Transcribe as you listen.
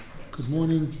Good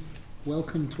morning.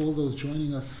 Welcome to all those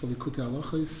joining us for Likutey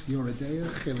Halakhos, Yoreh, Deah,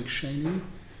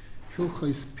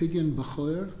 Hilkhos, Pidyon,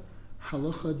 Bechor,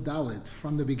 Halakhos,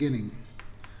 from the beginning.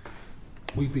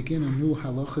 We begin a new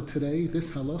halacha today.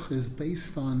 This halacha is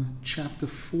based on chapter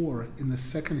 4 in the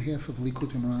second half of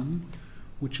Likutey,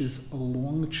 which is a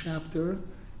long chapter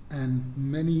and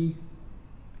many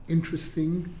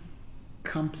interesting,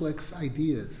 complex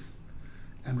ideas.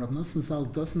 And Rav Nosson Zal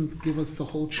doesn't give us the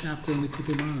whole chapter in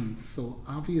Likutey. So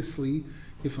obviously,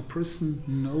 if a person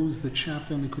knows the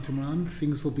chapter in Likutey,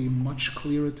 things will be much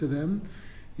clearer to them.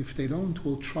 If they don't,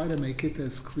 we'll try to make it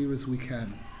as clear as we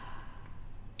can.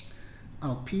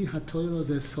 Al pi haTorah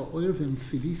v'sa'or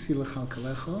v'mtzivisi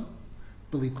lechalkalecha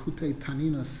b'Likutey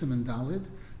Tanina Siman Daled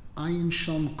ayin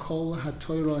sham kol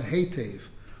haTorah heitev.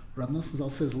 Rav Nosson Zal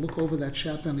says, look over that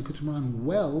chapter in Likutey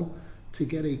well, to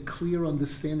get a clear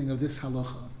understanding of this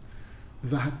halacha.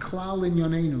 V'haklal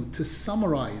inyonenu, to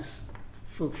summarize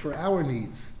for our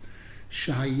needs.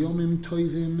 Shehayomim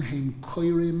toivim heim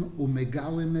koirim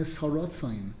umegalim es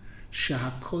harotzain.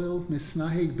 Shehakoil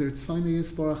misnaheg b'rtzoynei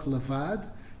yisborach levad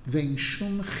vein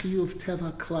shum chiyuv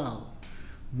teva klal.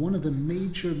 One of the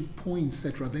major points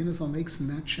that Rabbeinu Zal makes in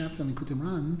that chapter in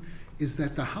Likutey is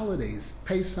that the holidays,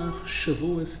 Pesach,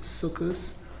 Shavuos,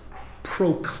 Sukkot,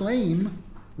 proclaim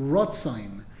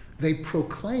Rotzain. They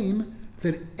proclaim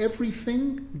that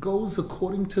everything goes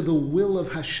according to the will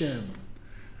of Hashem.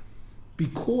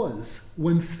 Because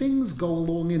when things go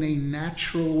along in a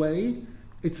natural way,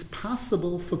 it's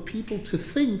possible for people to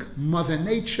think Mother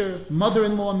Nature,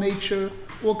 mother-in-law nature,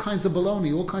 all kinds of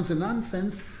baloney, all kinds of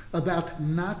nonsense about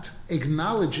not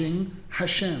acknowledging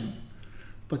Hashem.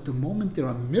 But the moment there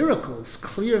are miracles,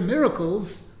 clear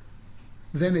miracles,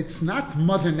 then it's not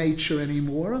Mother Nature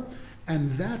anymore.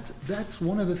 And that's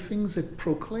one of the things that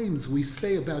proclaims. We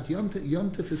say about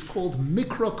Yontif is called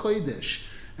Mikra Kodesh.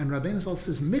 And Rabbeinu Zal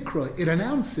says Mikra, it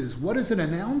announces. What does it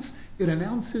announce? It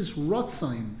announces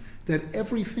Rotzain, that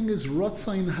everything is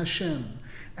Rotzain Hashem.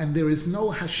 And there is no,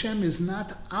 Hashem is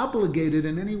not obligated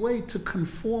in any way to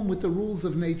conform with the rules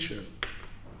of nature.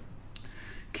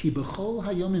 Ki b'chol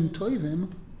hayomim toivim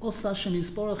osa Hashem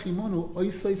yisborach imonu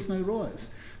oisais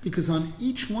neiroes. Because on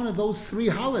each one of those 3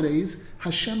 holidays,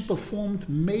 Hashem performed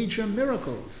major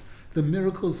miracles. The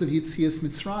miracles of Yitzias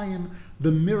Mitzrayim,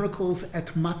 the miracles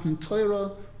at Matan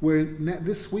Torah, where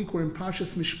this week we're in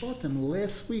Parshas Mishpatim.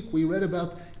 Last week we read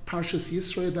about Parshas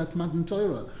Yisro, about Matan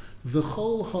Torah.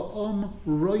 V'chol ha'om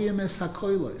royem es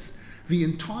hakolos. The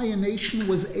entire nation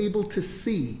was able to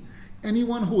see.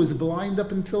 Anyone who was blind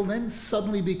up until then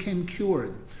suddenly became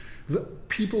cured.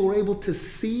 People were able to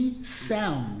see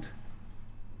sound.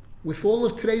 With all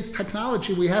of today's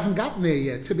technology, we haven't gotten there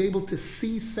yet, to be able to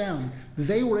see sound.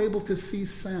 They were able to see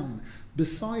sound,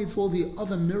 besides all the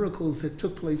other miracles that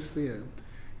took place there.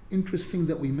 Interesting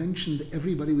that we mentioned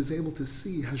everybody was able to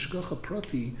see Hashgacha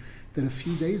Prati, that a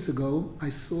few days ago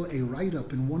I saw a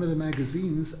write-up in one of the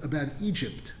magazines about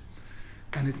Egypt.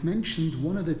 And it mentioned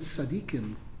one of the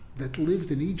tzaddikim that lived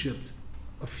in Egypt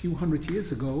a few hundred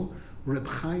years ago, Reb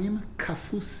Chaim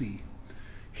Kafusi.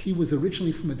 He was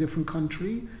originally from a different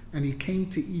country, and he came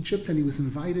to Egypt, and he was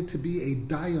invited to be a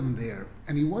dayan there.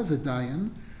 And he was a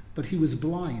dayan, but he was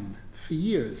blind for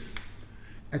years.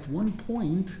 At one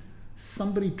point,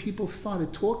 people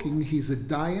started talking, he's a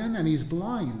dayan and he's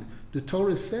blind. The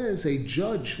Torah says a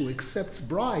judge who accepts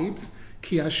bribes,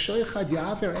 ki hashoichad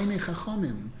ya'aver einei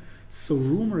chachamim. So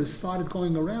rumors started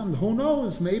going around, who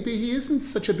knows, maybe he isn't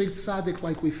such a big tzaddik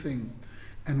like we think.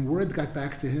 And word got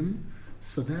back to him.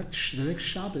 So the next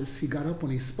Shabbos, he got up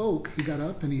when he spoke, he got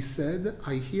up and he said,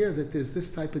 I hear that there's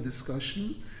this type of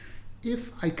discussion.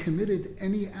 If I committed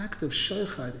any act of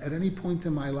sheikhad at any point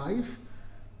in my life,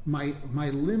 my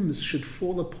limbs should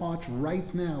fall apart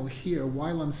right now here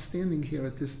while I'm standing here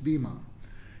at this bima.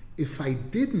 If I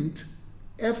didn't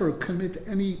ever commit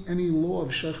any law of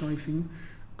sheikhad or anything,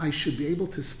 I should be able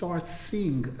to start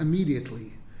seeing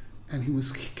immediately. And he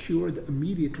was cured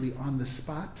immediately on the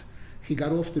spot. He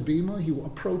got off the bima, he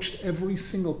approached every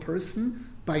single person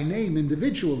by name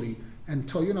individually and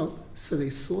told, so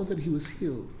they saw that he was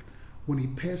healed. When he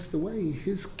passed away,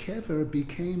 his kever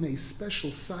became a special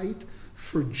site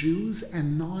for Jews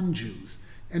and non-Jews.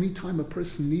 Anytime a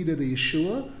person needed a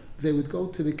Yeshua, they would go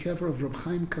to the kever of Reb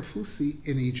Chaim Kafusi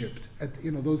in Egypt,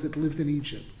 those that lived in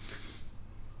Egypt.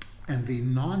 And the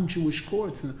non-Jewish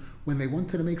courts, when they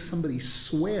wanted to make somebody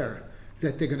swear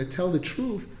that they're going to tell the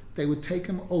truth, they would take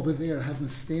him over there, have him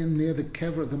stand near the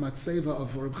kever, the matzeva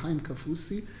of Reb Chaim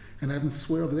Kafusi, and have him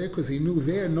swear over there, because he knew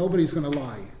there nobody's going to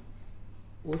lie.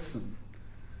 Awesome.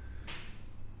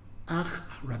 Ach,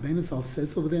 Rabbeinu Zal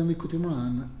says over there in Likutey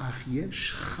Moran, Ach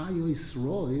yesh chayos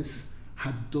rois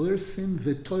hadorsim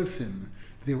v'torfim.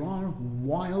 There are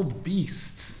wild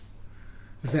beasts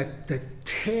that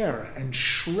tear and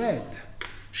shred.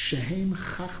 Shehem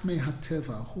chachmei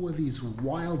hateva. Who are these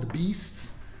wild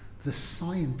beasts? The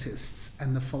scientists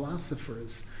and the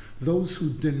philosophers. Those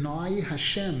who deny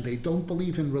Hashem. They don't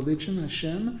believe in religion,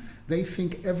 Hashem. They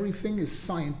think everything is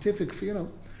scientific.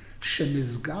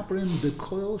 Shemizgabrim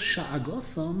bekoil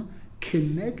sha'agosam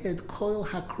kineged koil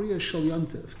hakriya shel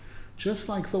yontiv. Just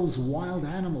like those wild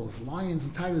animals, lions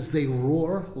and tigers, they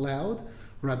roar loud.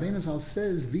 Rabbeinu Zal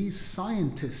says these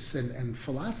scientists and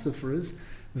philosophers,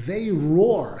 they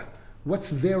roar. What's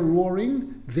their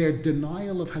roaring? Their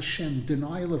denial of Hashem,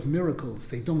 denial of miracles.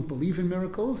 They don't believe in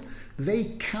miracles.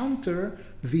 They counter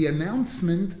the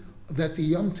announcement that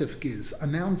the Yontif gives,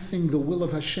 announcing the will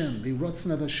of Hashem, the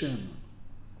Ratzon of Hashem.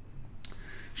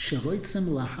 Sheroitzim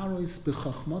laharois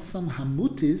b'chachmosam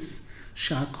hamutis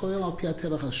shehakoil al pi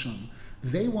hatevach Hashem.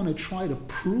 They want to try to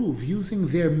prove, using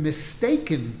their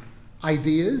mistaken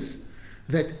ideas,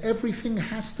 that everything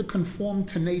has to conform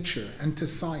to nature and to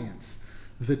science.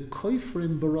 The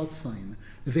koifrim baratzain.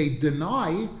 They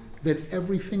deny that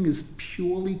everything is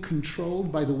purely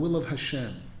controlled by the will of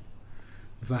Hashem.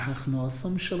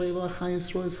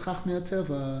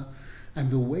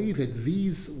 And the way that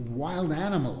these wild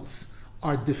animals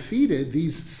are defeated,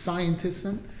 these scientists,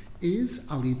 is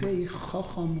alidei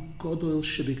chacham godol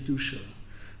shebikdusha,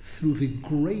 through the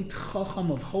great chacham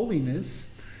of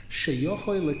holiness,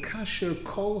 sheyochoy lekasher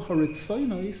kol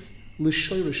haritzonos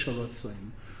l'shoyresh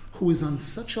haratzoin, who is on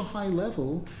such a high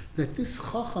level that this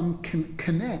chacham can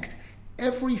connect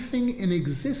everything in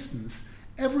existence.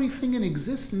 Everything in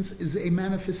existence is a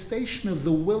manifestation of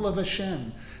the will of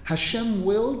Hashem. Hashem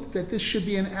willed that this should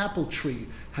be an apple tree.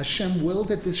 Hashem willed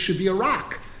that this should be a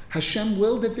rock. Hashem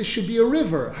willed that this should be a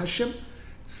river.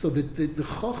 So that the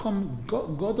Chacham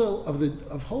Godel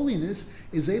of holiness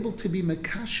is able to be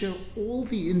Mekasher all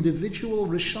the individual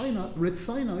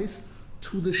Ritzainos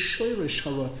to the Shoresh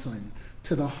Haratzain,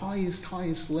 to the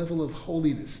highest level of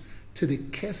holiness, to the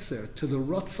Keser, to the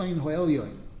Ratzain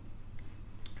Hoelyoin.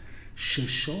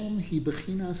 Sheshom hi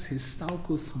bechinas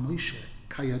histalkus Moshe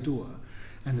kayadua.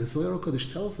 And the Zohar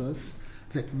Kodesh tells us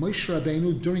that Moshe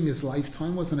Rabbeinu during his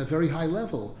lifetime was on a very high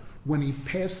level. When he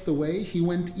passed away, he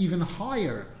went even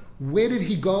higher. Where did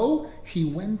he go? He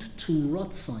went to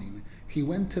Ratzain. He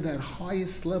went to that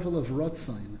highest level of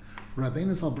Ratzain.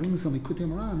 Rabbeinu Zal brings on Likutey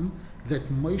Moran that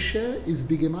Moshe is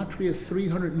Bigematria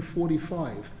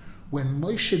 345. When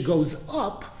Moshe goes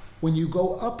up, when you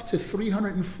go up to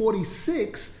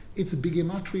 346, it's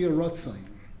Bigematria Ratzain.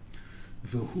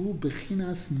 V'hu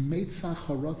bechinas meitzach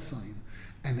haratzain.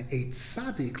 And a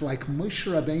tzaddik like Moshe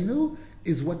Rabbeinu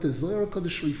is what the Zohar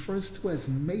Kodesh refers to as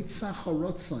meitzach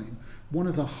haratzain, one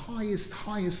of the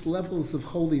highest levels of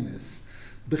holiness.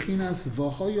 Bechinas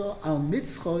v'hoyo al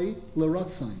mitzchoi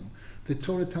l'ratzain. The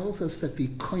Torah tells us that the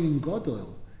Kohen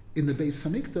Gadol in the Beis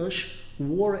Hamikdash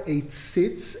wore a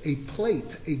tzitz, a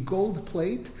plate, a gold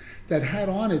plate that had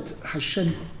on it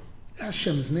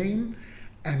Hashem's name,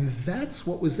 and that's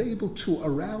what was able to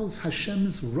arouse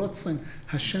Hashem's Ratzon,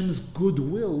 Hashem's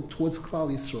goodwill towards Klal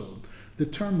Yisrael. The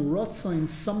term Ratzon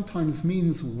sometimes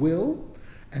means will,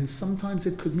 and sometimes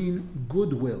it could mean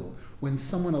goodwill, when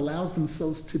someone allows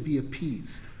themselves to be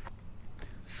appeased.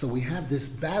 So we have this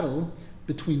battle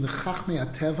between the Chachmei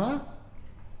HaTeva,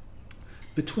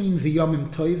 between the Yomim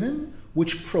Tovim,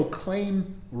 which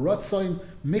proclaim Ratzon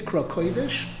Mikra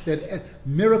Kodesh, that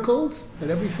miracles, that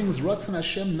everything's Ratzon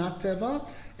Hashem, not Teva,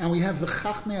 and we have the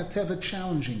Chachmei HaTeva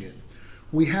challenging it.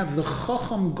 We have the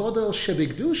Chacham Godel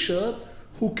Shebigdusha,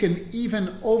 who can even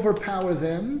overpower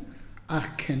them. Ach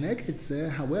keneged zeh,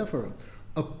 however,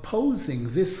 opposing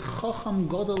this Chacham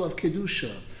Godel of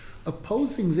Kedusha,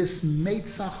 opposing this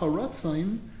Meitzach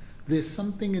HaRatzon, there's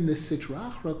something in the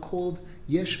Sitra Achra called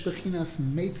Yesh Bechinas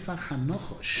Meitzach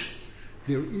HaNochosh.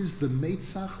 There is the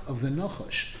Meitzach of the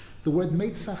Nochosh. The word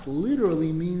Meitzach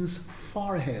literally means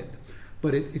forehead,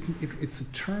 but it's a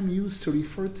term used to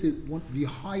refer to the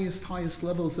highest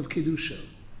levels of Kedusha.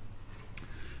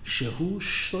 Shehu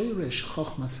Shoresh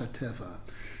Chochmas HaTeva.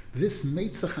 This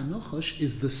Meitzach HaNochosh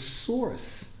is the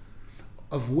source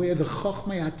of where the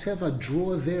Chochmei HaTeva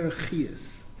draw their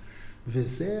Chiyas.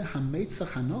 V'zeh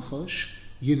HaMeitzach HaNochosh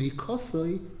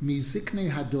Yinikosoi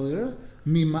Miziknei Hadoyer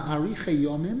Mima'ariche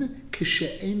Yomim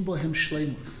Kishe'ein Bohem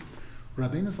Shleimus.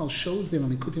 Rabbeinu Zal shows there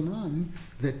on Likutey Moran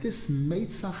that this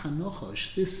Meitzach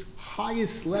HaNochosh, this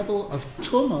highest level of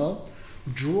Tumah,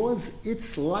 draws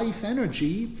its life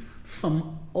energy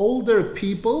from older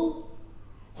people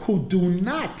who do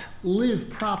not live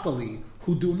properly,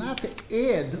 who do not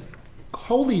add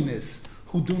holiness,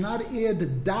 who do not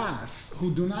add das,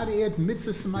 who do not add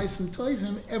mitzvahs and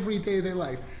tovim every day of their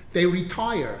life. They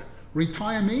retire.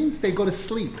 Retire means they go to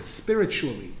sleep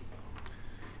spiritually.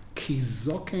 Ki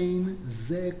zokein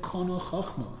ze kono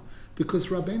chachma. Because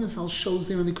Rabbeinu Zal shows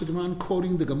there in the Likutey,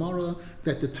 quoting the Gemara,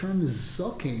 that the term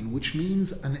zokein, which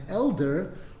means an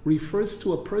elder, refers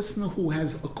to a person who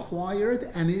has acquired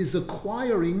and is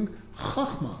acquiring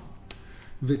chachma.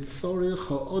 V'tzorech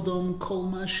ha'odom kol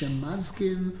ma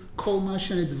shemazkin, kol ma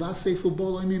shenedvasefu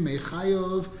bo lo'im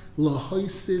mechayov,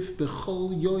 lahoisif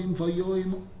b'chol yoim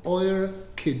v'yoim oer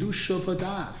kedusha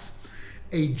v'das.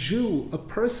 A Jew, a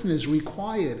person is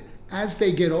required, as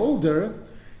they get older,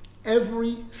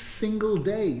 every single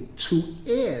day to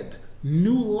add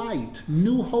new light,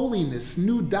 new holiness,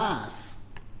 new das.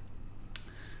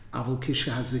 But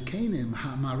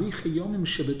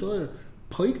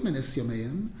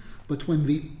when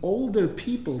the older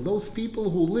people, those people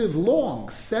who live long,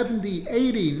 70,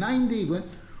 80, 90,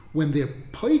 when they're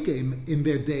poigim in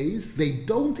their days, they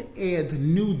don't add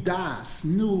new das,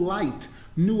 new light,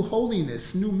 new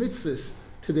holiness, new mitzvahs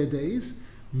to their days.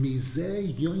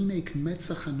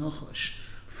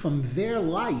 From their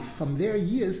life, from their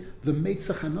years, the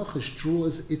Meitzach HaNochash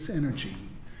draws its energy.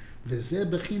 The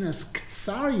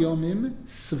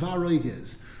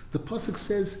pasuk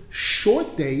says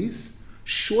short days.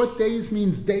 Short days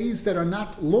means days that are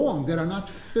not long, that are not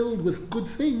filled with good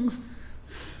things,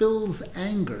 fills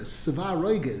anger.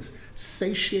 Svaroiges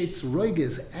satiates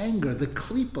roiges, anger, the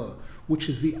klipa, which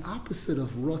is the opposite of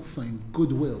rotzain,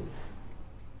 goodwill.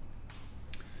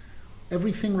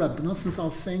 Everything Rabbi Nosson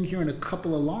is saying here in a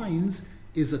couple of lines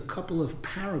is a couple of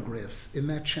paragraphs in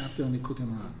that chapter on Likutey.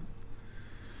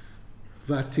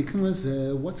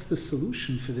 What's the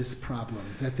solution for this problem?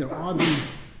 That there are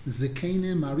these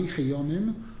zekenim, mariche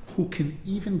yomim, who can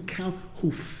even count, who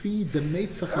feed the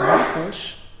Meitzach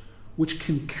HaNochash, which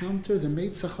can counter the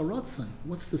Meitzach HaRotzon.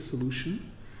 What's the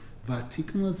solution?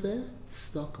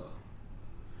 Tzedakah.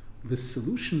 The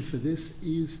solution for this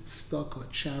is tzedakah,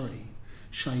 charity.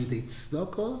 Shayidei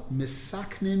tzedakah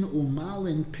misaknin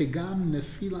umalin pegam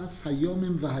nefilas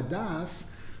hayomim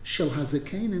v'hadas shel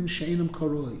hazekenim she'enam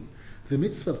karoi. The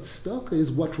mitzvah of tzedakah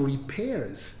is what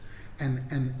repairs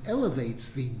and elevates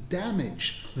the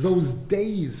damage, those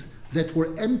days that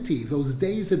were empty, those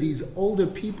days of these older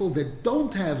people that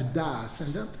don't have das,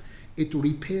 and it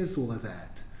repairs all of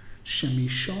that.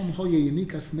 Shemishom hoye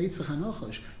yunikas Meitzach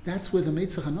HaNochash. That's where the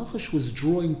Meitzach HaNochash was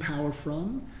drawing power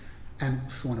from.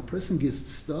 And so when a person gives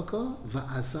tzedakah,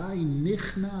 va'azai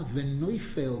nichna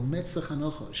v'noifel Meitzach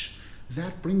HaNochash,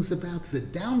 that brings about the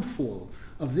downfall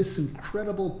of this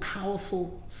incredible,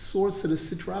 powerful source of the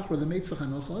Sitra Achra, the Meitzach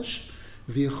HaNochash,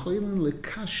 v'yechoylin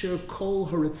lekasher kol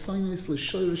haritzaynis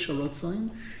l'shoyrish haratzayin,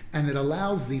 and it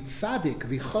allows the tzaddik,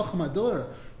 the chacham ador,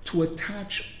 to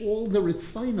attach all the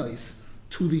ritzaynis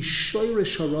to the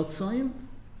shoyrish haratzayin.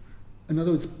 In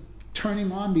other words,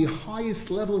 turning on the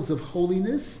highest levels of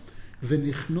holiness,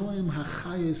 v'nichnoim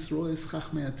hachayis roes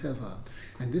chachmei hateva,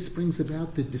 and this brings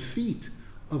about the defeat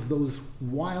of those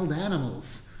wild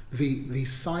animals, the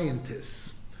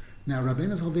scientists. Now,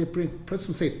 Rabbeinu Zal, the person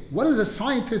will say, what does a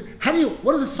scientist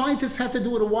have to do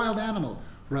with a wild animal?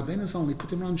 Rabbeinu Zal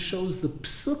Likutey shows the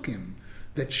psukim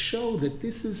that show that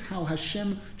this is how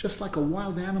Hashem, just like a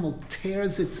wild animal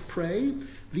tears its prey,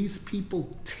 these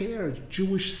people tear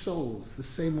Jewish souls the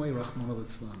same way, Rahman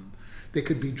al-Islam. They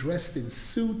could be dressed in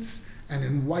suits and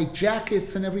in white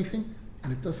jackets and everything,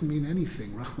 and it doesn't mean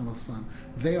anything, Rahman al-Islam.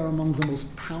 They are among the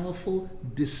most powerful,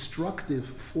 destructive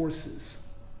forces.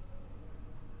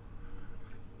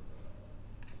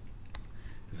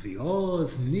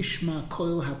 V'oz nishma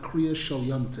koil hakriya shel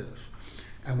Yom Tov.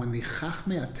 And when the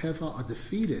Chachmei Ateva are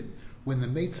defeated, when the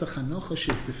Meitzach HaNochash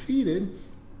is defeated,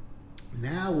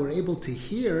 now we're able to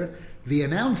hear the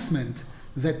announcement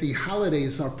that the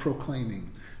holidays are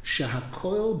proclaiming.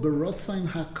 Shehakoil berotzain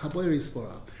hakaboris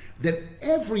bara. That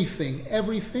everything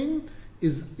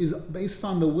is based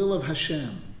on the will of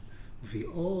Hashem.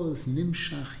 V'oz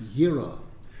nimshach yira.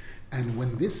 And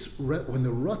when the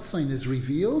rotzain is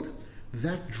revealed,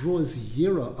 that draws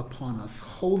yira upon us,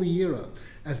 holy yira.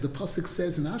 As the pasuk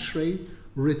says in Ashrei,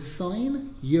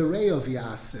 ritzain Yoreh of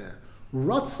Yaseh.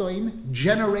 Rotzain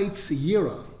generates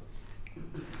yira.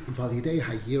 Validei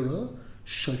hayira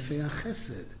shofei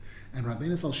chesed. And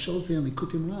Rabbeinu Zal shows there in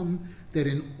Likutey that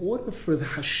in order for the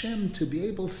Hashem to be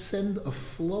able to send a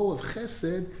flow of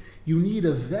chesed, you need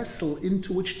a vessel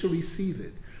into which to receive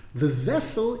it. The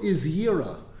vessel is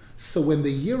yira. So when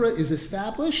the yira is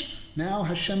established, now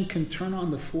Hashem can turn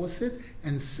on the faucet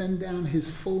and send down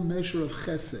His full measure of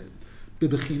chesed.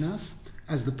 Bibechinas,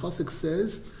 As the pasuk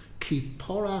says, Ki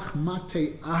porach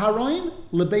mate Aharon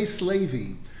lebeis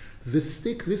Levi. The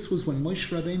stick, this was when Moshe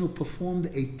Rabbeinu performed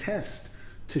a test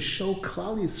to show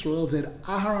Klal Yisrael that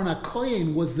Aharon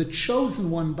HaKohen was the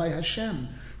chosen one by Hashem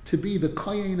to be the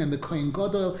Kohen and the Kohen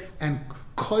Gadol, and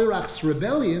Korach's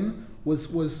rebellion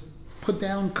was put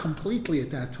down completely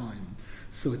at that time.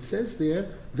 So it says there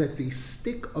that the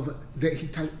stick of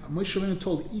Moshe Rabbeinu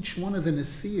told each one of the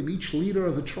Nesiim, each leader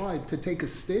of a tribe, to take a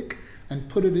stick and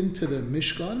put it into the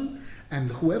Mishkan,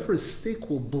 and whoever's stick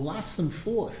will blossom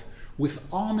forth with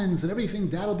almonds and everything,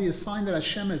 that'll be a sign that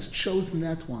Hashem has chosen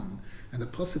that one. And the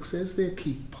pasuk says there,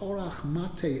 Ki porach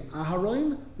mate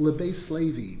Aharon lebeis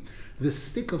Levi. The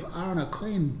stick of Aaron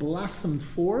HaKohen blossomed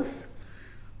forth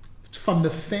from the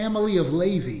family of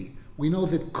Levi. We know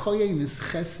that Kohen is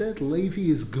Chesed, Levi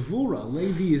is Gevura,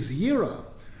 Levi is Yira.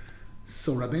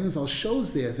 So Rabbeinu Zal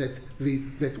shows there that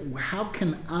how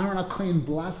can Aaron HaKohen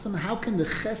blossom? How can the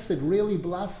Chesed really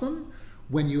blossom?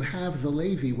 When you have the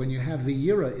Levi, when you have the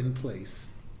Yira in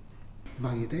place.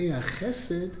 Vayidei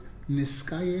Chesed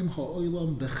niskayim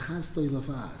ha'olam bechazdoi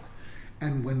levad.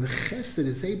 And when the Chesed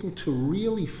is able to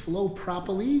really flow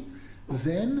properly,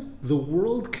 then the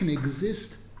world can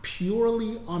exist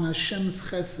purely on Hashem's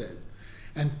Chesed.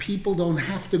 And people don't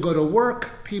have to go to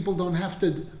work, people don't have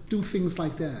to do things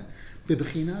like that.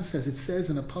 Bebechinas, as it says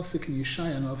in a pasuk in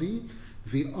Yeshaya Navi,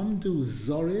 V'omdu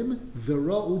zorim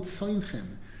v'ra'u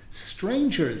tzoinchem.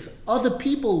 Strangers, other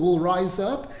people will rise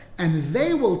up and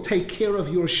they will take care of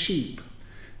your sheep.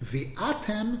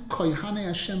 V'atem koyhane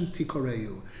Hashem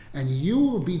tikoreu. And you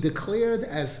will be declared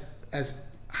as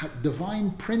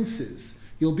divine princes.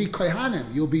 You'll be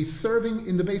koyhanim. You'll be serving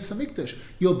in the Beis Hamikdash.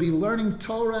 You'll be learning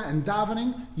Torah and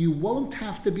davening. You won't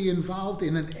have to be involved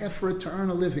in an effort to earn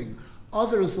a living.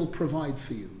 Others will provide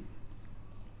for you.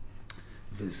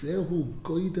 V'zehu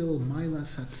goydel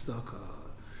mailas hatzdaka.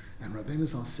 And Rabbeinu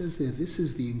Zal says there, this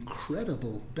is the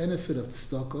incredible benefit of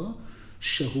tzedakah,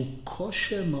 shehu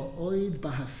kosher ma'oid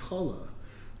b'haschala,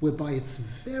 whereby it's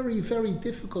very, very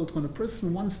difficult when a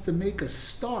person wants to make a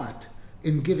start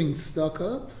in giving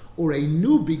tzedakah, or a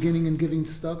new beginning in giving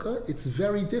tzedakah. It's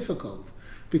very difficult,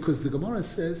 because the Gemara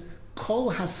says,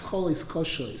 kol haschol is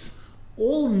kosher.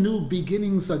 All new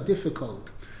beginnings are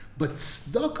difficult, but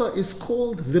tzedakah is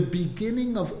called the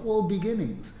beginning of all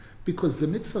beginnings. Because the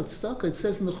mitzvah tzedakah, it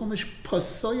says in the Chumash,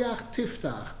 pasoyach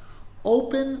tiftach,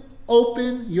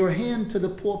 open your hand to the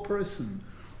poor person.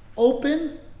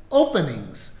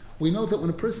 Openings. We know that when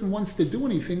a person wants to do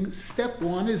anything, step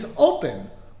one is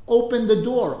open. Open the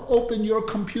door, open your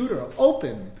computer,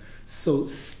 open. So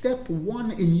step one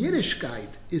in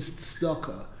Yiddishkeit is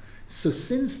tzedakah. So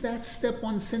since that's step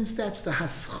one, since that's the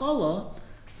haschala,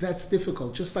 that's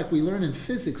difficult. Just like we learn in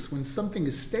physics, when something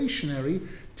is stationary,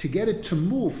 to get it to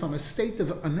move from a state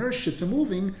of inertia to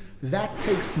moving, that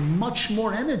takes much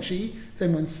more energy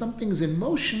than when something's in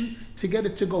motion. To get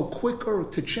it to go quicker,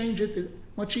 to change it,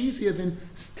 much easier than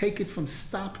take it from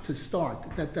stop to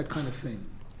start, that kind of thing.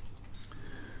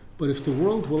 But if the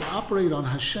world will operate on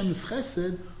Hashem's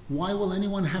chesed, why will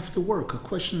anyone have to work? A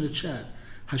question in the chat.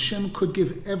 Hashem could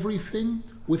give everything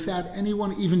without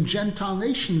anyone, even Gentile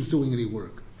nations, doing any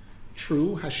work.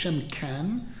 True, Hashem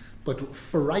can, but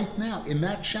for right now, in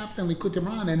that chapter in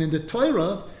Likutey and in the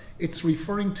Torah, it's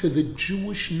referring to the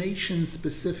Jewish nation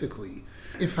specifically.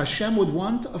 If Hashem would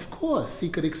want, of course, He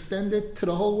could extend it to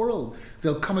the whole world.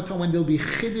 There'll come a time when there'll be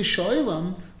Chiddush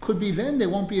Olam, could be then, there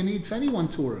won't be a need for anyone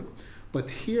to work. But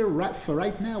here, for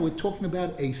right now, we're talking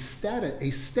about a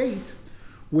state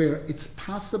where it's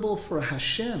possible for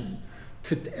Hashem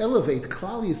to elevate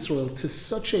Klal Yisrael to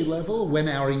such a level when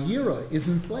our Yoreh is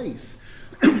in place.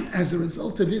 As a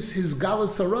result of this, His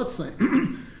Galus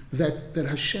HaRatzon, that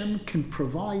Hashem can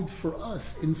provide for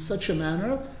us in such a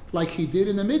manner like He did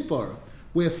in the Midbar,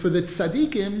 where for the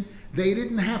tzaddikim, they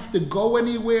didn't have to go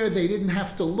anywhere, they didn't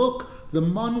have to look. The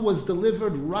man was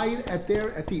delivered right at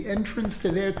the entrance to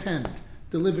their tent,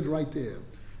 delivered right there.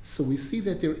 So we see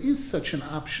that there is such an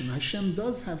option. Hashem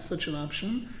does have such an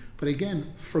option, but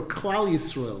again, for Klal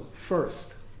Yisrael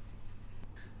first.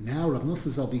 Now Rav Nosson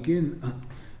Zal begin.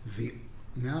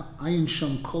 Now Ayin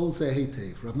Sham Kol Zeh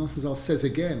Heitev. Rav Nosson Zal says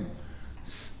again,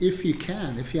 if you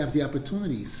have the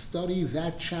opportunity, study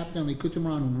that chapter on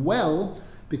Likutey well,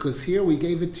 because here we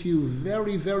gave it to you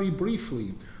very, very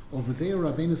briefly. Over there,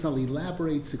 Rabbeinu Zal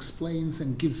elaborates, explains,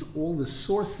 and gives all the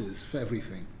sources for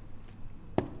everything.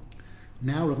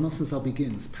 Now Rav Nosson Zal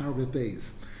begins, paragraph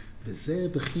Beis. V'zeh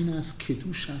bechinas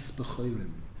kedushas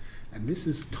bechorim. And this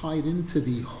is tied into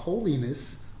the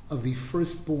holiness of the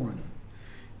firstborn.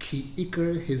 Ki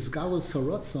ikar his galus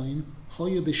haratzon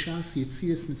hoya b'shas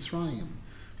yitzias Mitzrayim.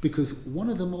 Because one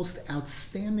of the most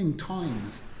outstanding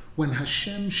times when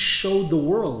Hashem showed the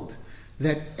world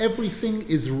that everything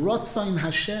is Ratzain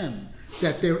Hashem,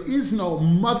 that there is no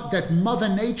that Mother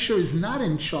Nature is not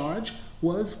in charge,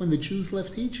 was when the Jews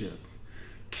left Egypt.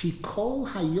 Ki kol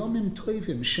hayomim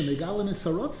toivim shemegalim es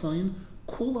haratzain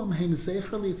kulam heim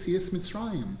zecher li'tzias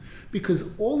Mitzrayim.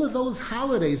 Because all of those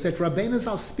holidays that Rabbeinu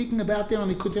Zal speaking about there on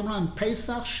Likutey,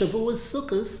 Pesach, Shavuos,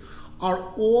 Sukkos, are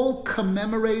all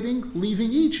commemorating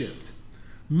leaving Egypt.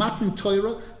 Matan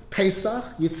Torah, Pesach,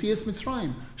 Yetzias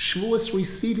Mitzrayim. Shavuos,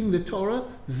 receiving the Torah,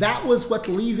 that was what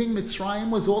leaving Mitzrayim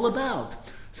was all about.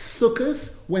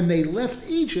 Sukkos, when they left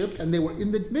Egypt and they were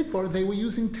in the Midbar, they were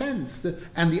using tents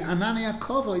and the Ananei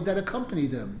HaKavod that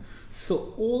accompanied them.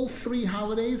 So all three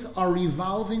holidays are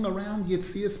revolving around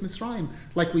Yetzias Mitzrayim,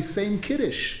 like we say in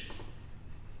Kiddush.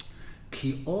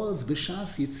 Ki oz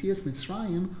b'shas Yetzias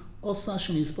Mitzrayim osa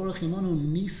Hashem yisborach imanu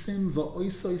nisim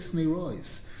va'oisos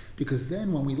neiros. Because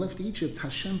then when we left Egypt,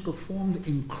 Hashem performed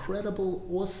incredible,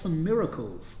 awesome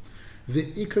miracles.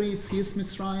 Ve'ikar Yetzias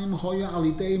Mitzrayim hoya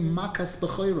alidei makas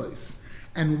b'choros.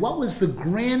 And what was the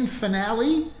grand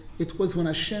finale? It was when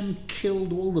Hashem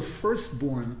killed all the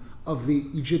firstborn of the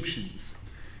Egyptians.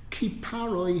 Ki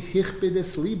Paroi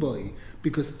hichbedes liboi,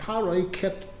 because Paroi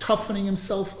kept toughening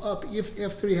himself up. If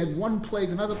after he had one plague,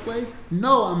 another plague,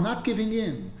 no, I'm not giving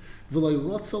in. V'loi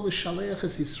rotzo l'shaleach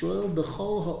es Yisrael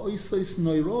b'chol ha'oisos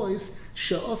noirois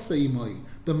she'osa imoi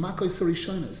b'makois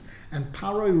harishonos. And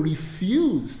Paroi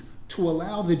refused to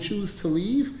allow the Jews to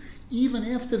leave, even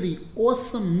after the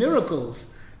awesome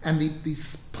miracles and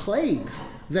these plagues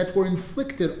that were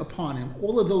inflicted upon him,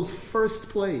 all of those first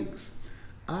plagues.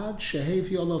 Ad shehev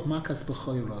yolav makas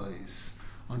b'choros,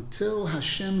 until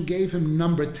Hashem gave him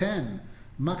number 10,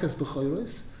 makas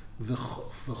b'choros,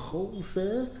 v'chol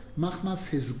zeh machmas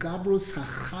hizgabrus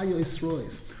hachayos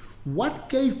rois. What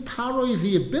gave Paroi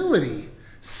the ability,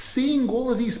 seeing all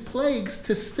of these plagues,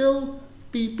 to still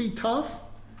be tough?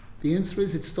 The answer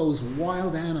is, it's those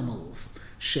wild animals.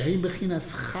 Shehem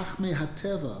bechinas chachmei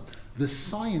hateva, the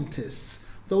scientists,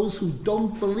 those who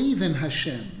don't believe in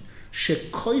Hashem.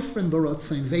 Shekoifrim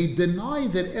baratzin, they deny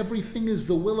that everything is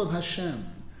the will of Hashem.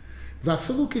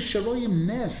 Vafilu kisharoyim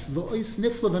nes v'ois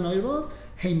nifla v'noira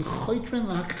heim choitren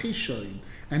lahakchishoyim.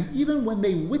 And even when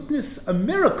they witness a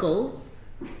miracle,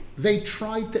 they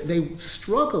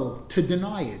struggle to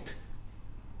deny it,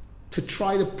 to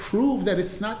try to prove that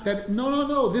it's not that.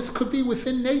 No. This could be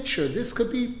within nature. This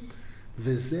could be.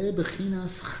 V'zeh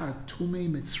bechinas chartumei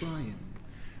Mitzrayim.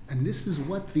 And this is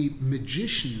what the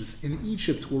magicians in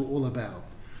Egypt were all about.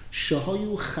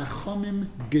 Shahayu chachamim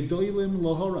gedolim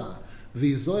lohora.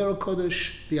 The Zohar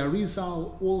Kodesh, the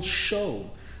Arizal, all show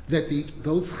that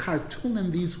those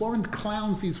chartumim, these weren't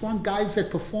clowns, these weren't guys that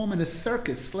perform in a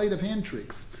circus, sleight of hand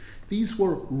tricks. These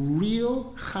were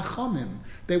real chachamim.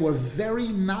 They were very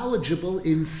knowledgeable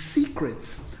in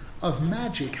secrets of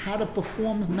magic, how to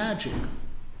perform magic.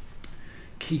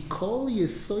 Ki kol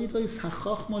yesoidos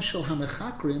hachachma shel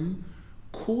hamechakrim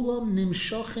kulam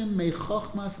nimshochem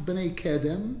meichachmas b'nei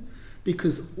kedem,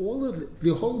 because all of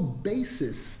the whole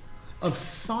basis of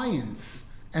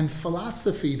science and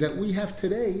philosophy that we have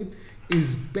today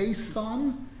is based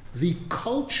on the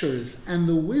cultures and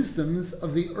the wisdoms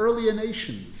of the earlier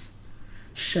nations.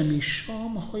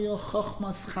 Shemisham hoya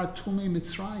chachmas chartumei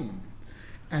Mitzrayim.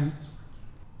 And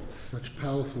such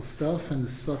powerful stuff, and the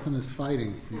Satan is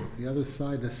fighting. The other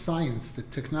side, the science, the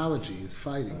technology is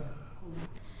fighting.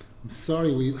 I'm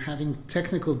sorry, we're having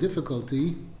technical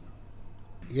difficulty.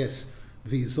 Yes,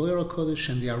 the Zohar Kodesh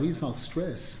and the Arizal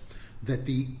stress that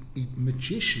the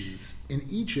magicians in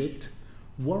Egypt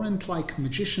weren't like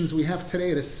magicians we have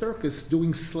today at a circus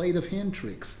doing sleight of hand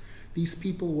tricks. These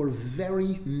people were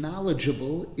very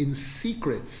knowledgeable in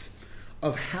secrets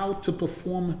of how to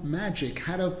perform magic,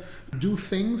 how to do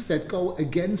things that go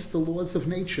against the laws of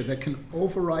nature, that can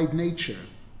override nature.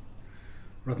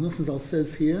 Rav Nosson Zal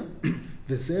says here,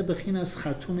 "V'zeh bechinas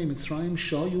chartumei Mitzrayim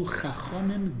shayu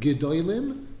chachamim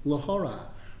gedolim lahora."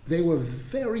 They were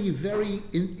very, very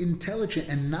intelligent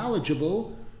and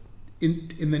knowledgeable in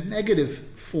the negative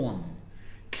form.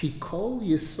 Ki kol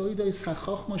yesoidos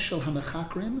hachachma shel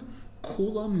hamechakrim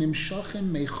kulam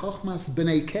nimshachim meichachmas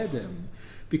b'nei kedem.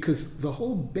 Because the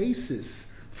whole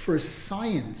basis for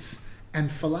science and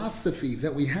philosophy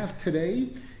that we have today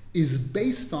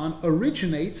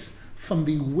originates from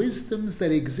the wisdoms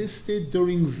that existed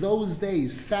during those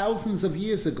days, thousands of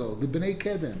years ago, the Bnei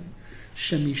Kedem.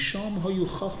 Shemisham hoyu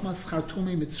chachmas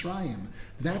chartumei Mitzrayim.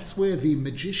 That's where the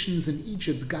magicians in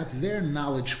Egypt got their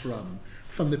knowledge from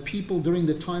from the people during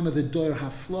the time of the Deah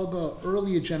Haflaga,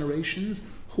 earlier generations,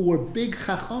 who were big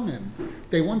chachamim.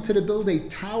 They wanted to build a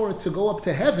tower to go up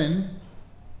to heaven.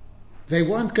 They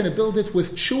weren't going to build it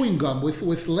with chewing gum,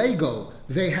 with Lego.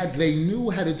 They knew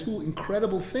how to do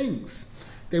incredible things.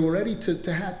 They were ready to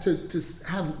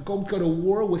go to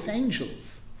war with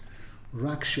angels.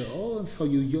 Rak she'ol so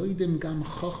you yoidim gam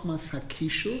chochmas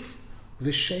hakishuf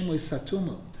v'shemoy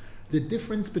satuma. The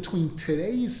difference between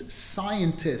today's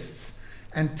scientists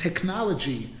and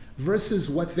technology versus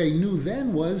what they knew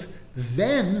then was,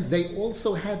 then they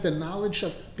also had the knowledge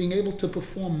of being able to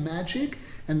perform magic,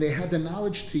 and they had the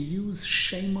knowledge to use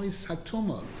shemoy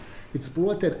satuma. It's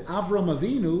brought that Avram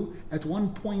Avinu at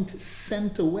one point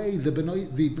sent away the Bnei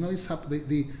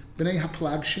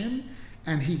Haplagshim,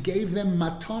 and he gave them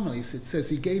matonos. It says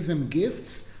he gave them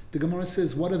gifts. The Gemara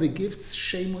says, what are the gifts?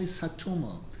 Shemoy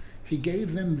satuma. He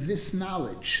gave them this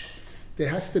knowledge. There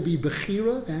has to be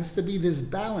Bechira, there has to be this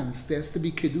balance, there has to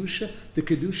be Kedusha. The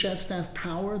Kedusha has to have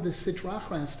power, the Sitra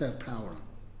Achra has to have power.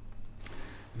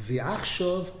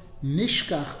 V'achshov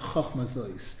nishkach chochma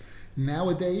zois.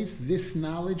 Nowadays, this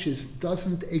knowledge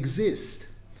doesn't exist.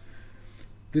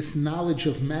 This knowledge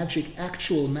of magic,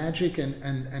 actual magic,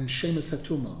 and Shema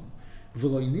Satuma.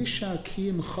 V'lo nishar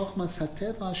kiyim chochmas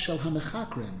hateva shel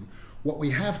hamechakrim. What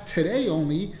we have today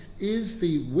only is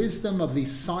the wisdom of the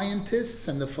scientists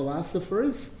and the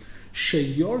philosophers,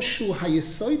 sheyorshu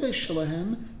hayesoida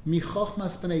shelahem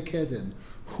michochmas b'nei kedem,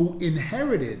 who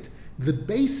inherited the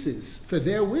basis for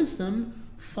their wisdom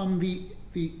from the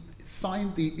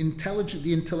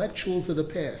intellectuals of the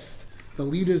past, the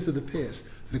leaders of the past,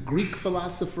 the Greek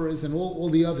philosophers and all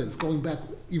the others, going back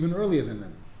even earlier than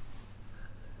them.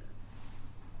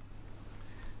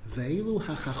 Ve'ilu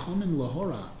hachachomim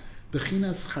lahora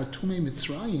Bechinas Chartume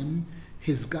Mitzrayim,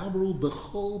 his Gabru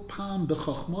Bechol Pam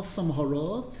Bechochmosam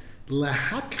Hara,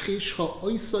 Lahakchish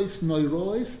Ha'oisois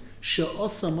Noirois,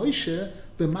 She'osa Moshe,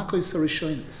 B'makois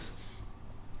Harishonis.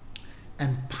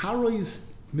 And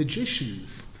Paro's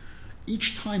magicians,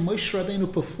 each time Moshe Rabbeinu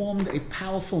performed a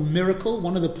powerful miracle,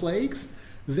 one of the plagues,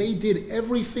 they did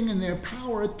everything in their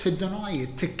power to deny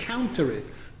it, to counter it,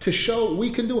 to show we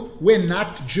can do it. We're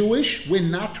not Jewish, we're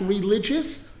not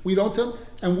religious, we don't do,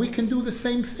 and we can do the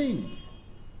same thing.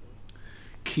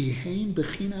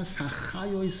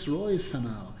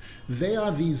 They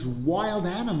are these wild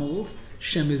animals,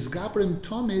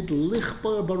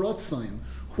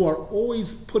 who are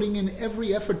always putting in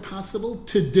every effort possible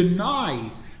to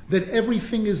deny that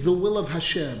everything is the will of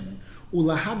Hashem. And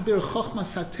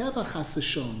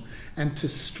to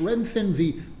strengthen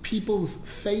the people's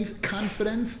faith,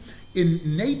 confidence in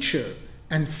nature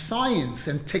and science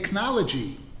and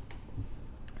technology.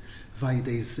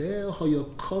 This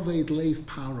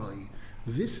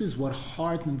is what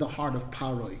hardened the heart of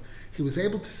Paroi. He was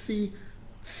able to see,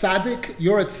 Tzaddik,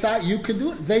 you're a Tzaddik, you can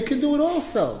do it, they can do it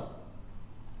also.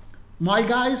 My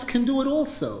guys can do it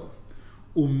also.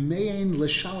 And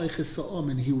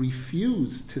he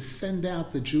refused to send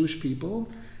out the Jewish people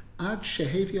until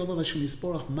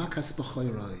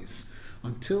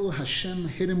Hashem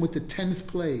hit him with the 10th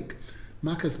plague,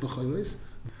 Makas B'choros.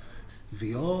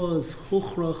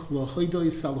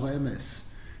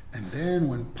 And then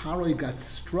when Paroi got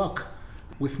struck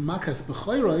with Makas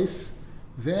B'choros,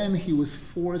 then he was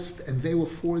forced, and they were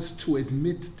forced to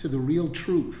admit to the real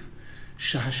truth.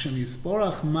 That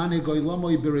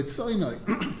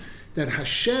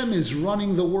Hashem is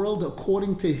running the world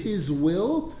according to His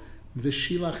will,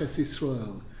 v'shilach es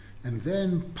Yisrael. And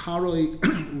then Paroi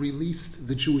released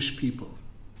the Jewish people.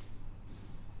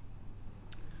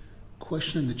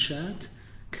 Question in the chat: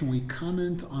 can we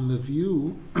comment on the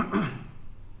view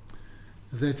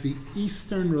that the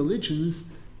Eastern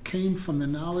religions came from the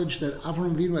knowledge that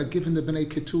Avram Avinu had given the Bnei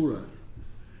Keturah?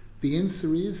 The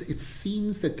answer is, it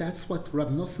seems that that's what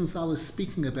Rab Nosson Zal is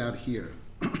speaking about here.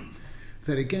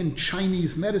 That again,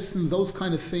 Chinese medicine, those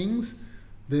kind of things,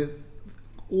 that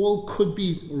all could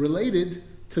be related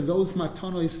to those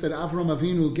matanos that Avram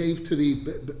Avinu gave to the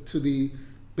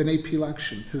Bnei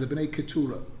Pilakshim, to the Bnei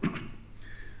Keturah.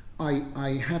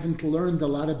 I haven't learned a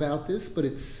lot about this, but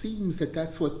it seems that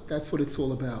that's what it's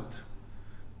all about.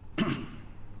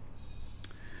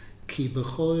 Ki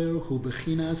Bechor hu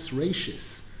bechinas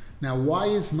reishis. Now, why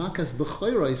is Makas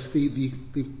Bechoros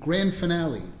the grand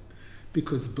finale?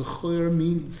 Because Bechor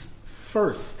means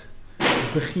first.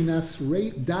 Bechinas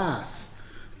Das,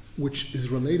 which is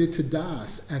related to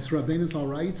Das, as Rabbeinu Zal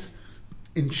writes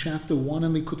in chapter 1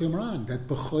 of Likutey Moharan, that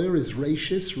Bechor is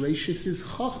Reishis is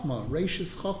Chochma,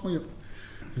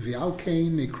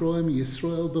 V'alkein Nekroim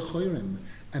Yisrael Bechorim.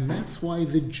 And that's why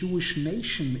the Jewish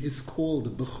nation is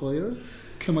called Bechor,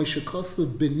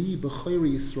 K'moishikosu b'ni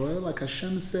b'choyri Yisrael, like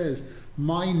Hashem says,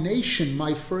 my nation,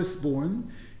 my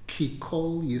firstborn, ki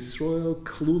kol Yisrael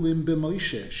klulim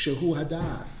b'Moshe, shehu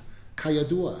hadas,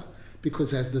 kayadua.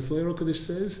 Because as the Zohar HaKadosh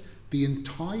says, the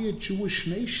entire Jewish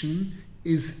nation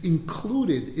is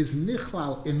included, is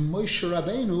nichlal in Moshe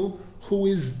Rabbeinu, who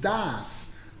is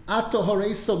das. Ato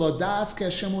horeisa lo das ke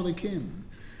Hashem Elokim.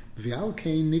 V'al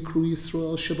kein nikru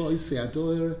Yisrael sheba'isei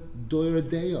ador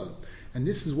Deah. And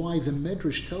this is why the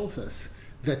Medrash tells us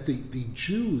that the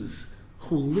Jews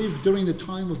who lived during the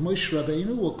time of Moshe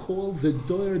Rabbeinu were called the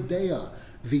Deah,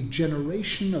 the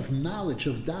generation of knowledge,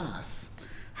 of das.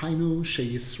 Hainu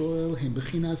sheyisrael hem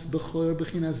bechinas bechor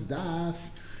bechinas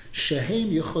das shehem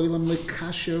yecholim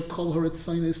lekasher kol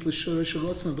haratzaynis l'shorish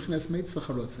harotzim bechinas meitzach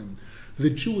harotzim. The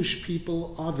Jewish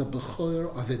people are the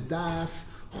bechor, are the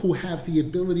das, who have the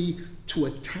ability to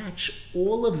attach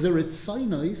all of the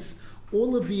ritzaynis,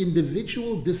 all of the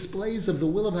individual displays of the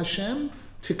will of Hashem,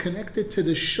 to connect it to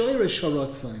the shorish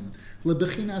harotzim,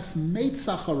 lebechinas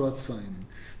meitzach harotzim.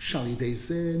 Shalidei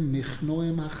zeh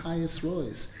nichnoim hachayis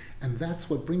rois. And that's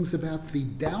what brings about the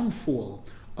downfall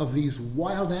of these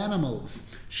wild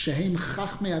animals, shehem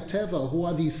chachmei ateva, who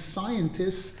are these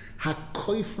scientists,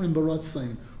 hakoifrim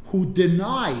baratzim, who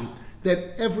deny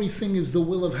that everything is the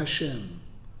will of Hashem.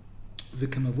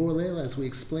 V'kamavor leila, as we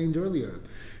explained earlier,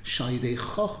 shayidei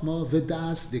chochma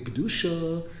v'das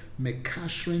dekdusha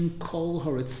mekashrin kol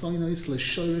haretzonos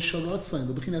l'shorish harotzim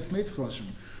l'bechinas meitzach harotzim.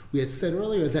 We had said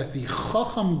earlier that the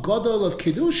Chacham Gadol of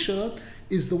Kedusha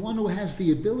is the one who has the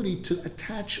ability to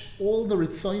attach all the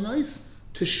Ritzonos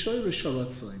to Shorish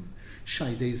HaRatzoin.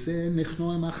 Shaydei zeh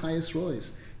nichnoim achayis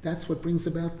rois. That's what brings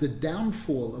about the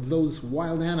downfall of those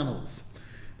wild animals.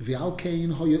 V'al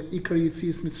kein hoya ikar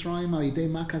yitzias Mitzrayim al yidei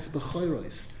makas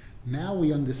b'choros. Now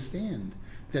we understand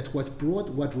that what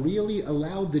really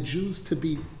allowed the Jews to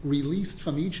be released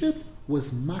from Egypt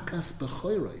was makas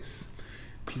b'choros,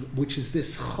 which is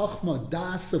this chokhmah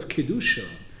das of kedusha,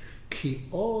 ki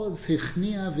oz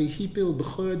hichnia v'hipil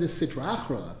b'chor de sitra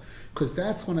achra, because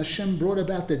that's when Hashem brought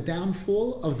about the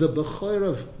downfall of the b'chor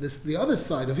of the other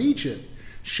side of Egypt,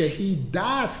 shehi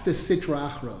das de sitra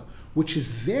achra, which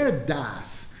is their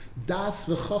das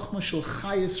v'chokhmah shel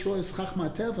chayis rois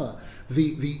chachma teva,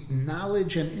 the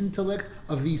knowledge and intellect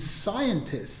of these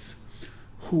scientists,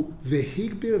 who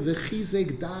v'higbir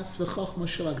v'chizek das v'chokhmah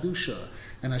shel akdusha.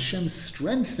 And Hashem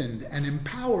strengthened and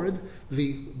empowered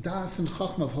the das and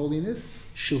chachma of holiness,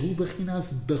 shehu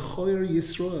bechinas Bechor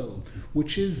Yisrael,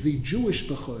 which is the Jewish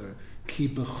Bechor. Ki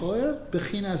Bechor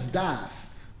bechinas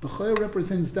das. Bechor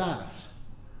represents das.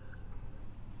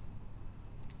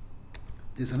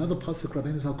 There's another pasuk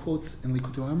Rabbeinu Zal quotes in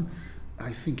Likutey,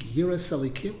 I think Yoreh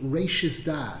Salikim, Reishis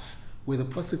das, where the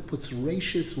pasuk puts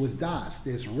Reishis with das.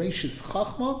 There's Reishis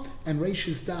chachma and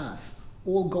Reishis das,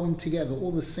 all going together,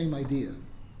 all the same idea.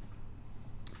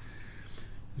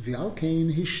 And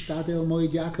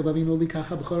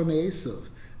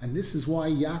this is why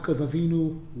Yaakov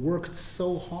Avinu worked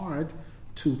so hard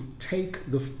to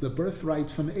take the birthright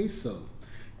from Esav.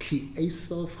 Ki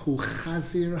Esav hu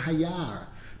chazir hayar,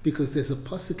 because there's a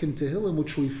pasuk in Tehillim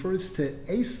which refers to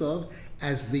Esav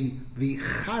as the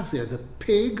chazir, the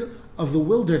pig of the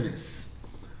wilderness,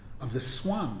 of the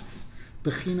swamps.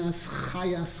 Bechinas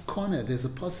chayas koneh. There's a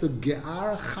pasuk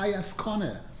ge'ar chayas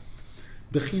koneh.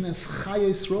 Bechinas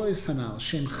chayos rois hanal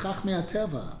shem chachmei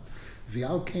ateva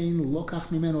v'al kein lokach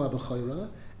mimenu abechora,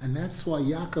 and that's why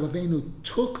Yaakov Avinu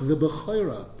took the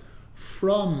bechora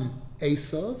from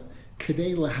Esav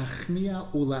kedei lahachnia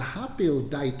ulahapil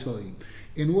daitoi,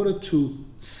 in order to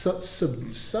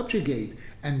subjugate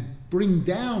and bring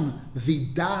down the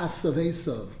das of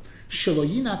Esav. Shelo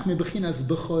yinak mebechinas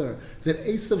bechor, that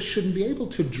Esav shouldn't be able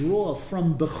to draw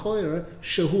from bechor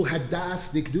shehu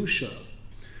hadas dikdusha.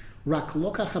 Rak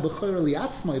lokach ha-bechor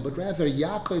liatzmai, but rather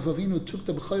Yaakov Avinu took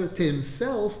the bechor to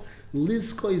himself,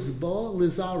 lizkois bo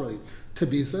lizaroi, to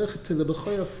be zech to the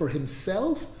bechor for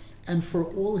himself and for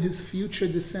all his future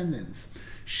descendants.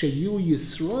 Sheyu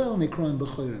Yisrael nikroim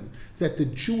bechorim, that the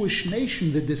Jewish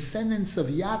nation, the descendants of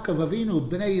Yaakov Avinu,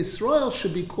 Bnei Yisrael,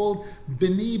 should be called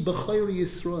Bnei Bechor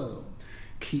Yisrael.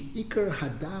 Ki ikar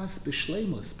hadas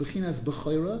b'shleimus, b'chinas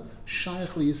bechora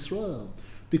shaykh liYisrael,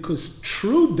 because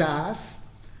true das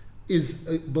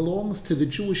belongs to the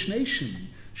Jewish nation.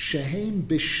 Shehem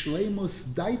b'shleimus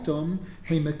daitom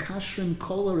he mekashrim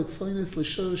kol haratzonus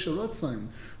l'shorish harotzim,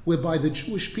 whereby the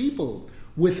Jewish people,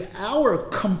 with our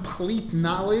complete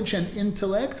knowledge and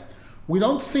intellect, we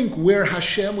don't think we're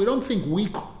Hashem. We don't think we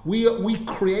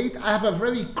create. I have a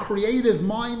very creative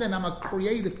mind and I'm a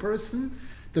creative person.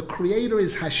 The Creator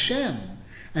is Hashem.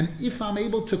 And if I'm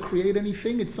able to create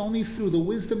anything, it's only through the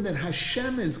wisdom that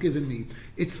Hashem has given me.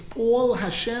 It's all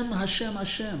Hashem, Hashem,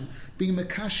 Hashem. Being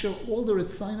Mekasher, all the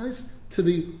Ritzanos to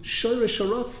the Shoresh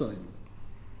HaRatzain.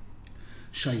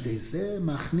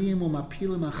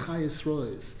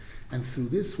 And through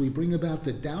this we bring about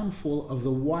the downfall of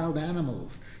the wild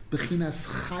animals. Bechinas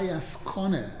Chayas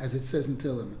Kone, as it says in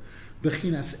Tehillim.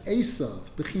 Bechinas Esav,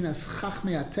 Bechinas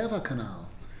Chachmei HaTeva Kanal.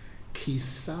 Ki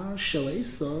Sar Shel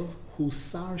Esav Hu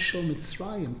Sar Shel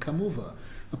Mitzrayim Kamuva.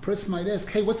 A person might ask,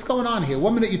 hey, what's going on here?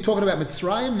 1 minute you're talking about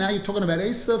Mitzrayim, now you're talking about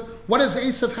Esav. What does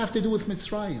Esav have to do with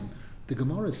Mitzrayim? The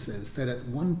Gemara says that at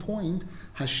one point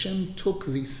Hashem took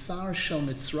the Sar Shel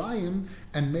Mitzrayim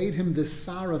and made him the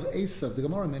Sar of Esav. The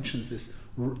Gemara mentions this,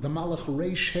 the Malach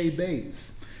Reish Hei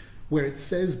Beis, where it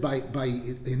says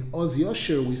in Oz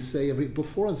Yosher we say,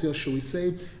 before Oz Yosher we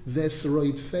say,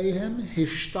 Vesroid Fehem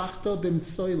Hishtachta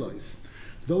B'mtsoilos.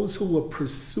 Those who were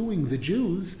pursuing the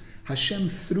Jews, Hashem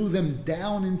threw them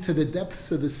down into the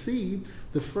depths of the sea.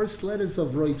 The first letters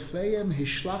of Roitfeim,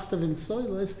 Hishlachta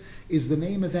V'mtsoilos, is the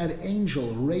name of that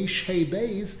angel, Reish Hei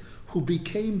Beis, who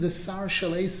became the Sar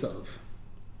Shel Esav.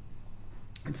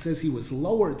 It says he was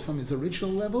lowered from his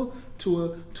original level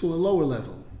to a lower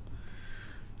level.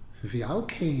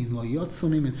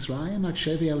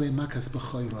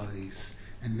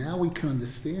 And now we can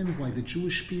understand why the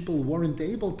Jewish people weren't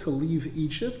able to leave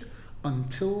Egypt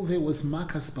until there was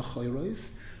Makas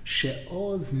B'choros,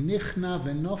 She'oz Nichna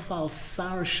V'nofal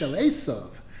Sar Shel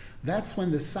Esav. That's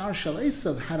when the Sar Shel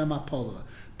Esav had a mapola.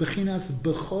 Bechinas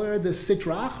Bechor the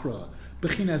Sitra Achra.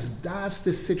 Bechinas Das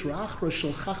the Sitra Achra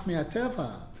Shel Chachmei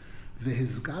HaTeva.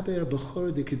 V'hizgaber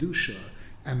Bechor de Kedusha.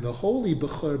 And the holy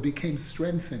Bechor became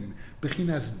strengthened.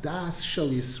 Bechinas Das Shel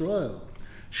Yisrael.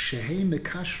 Shehei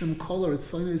Mekashrim Kol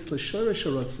HaRetzonos L'Shoresh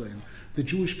HaRatzain. The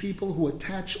Jewish people who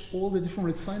attach all the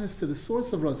different Ritzanos to the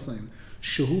source of Ratzain.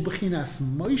 Shehu Bechinas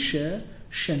Moshe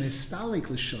Shenestalik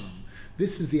L'Sham.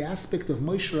 This is the aspect of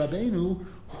Moshe Rabbeinu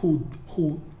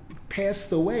who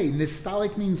passed away.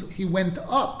 Nestalik means he went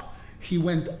up. He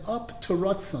went up to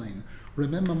Ratzain.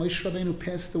 Remember, Moshe Rabbeinu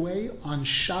passed away on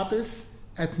Shabbos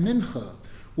at Mincha,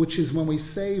 which is when we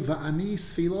say Va'ani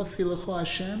Sfilos Hilkhos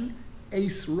Hashem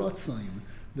Eis Ratzain.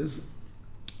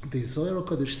 The Zohar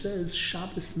HaKadosh says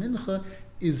Shabbos Mincha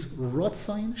is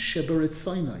Rotzain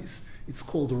Sheberetzoinos. It's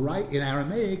called, in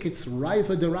Aramaic, it's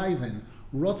Raiva Deraiven.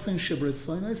 Rotzain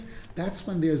Sheberetzoinos. That's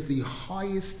when there's the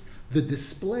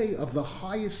display of the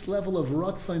highest level of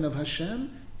Rotzain of Hashem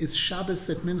is Shabbos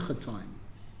at Mincha time.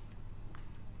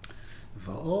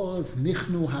 Va'oz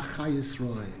Nichnu HaChayis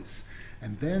Roes.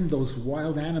 And then those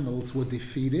wild animals were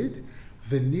defeated.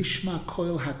 V'nishma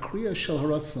koil hakriya shel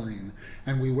haratzain,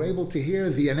 and we were able to hear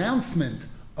the announcement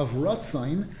of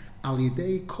Ratzain al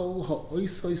yidei kol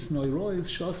ha'oisos noirois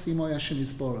shasimoy Hashem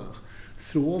yisborach,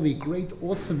 through all the great,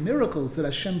 awesome miracles that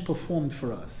Hashem performed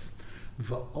for us.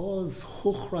 Va'oz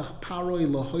chuchrach paroi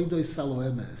lahoidoi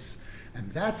saloemes,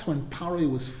 and that's when Paroi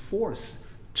was forced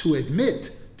to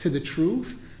admit to the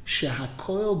truth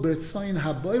shehakoil bertzain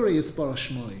haboyrei yisborach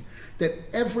shmoi, that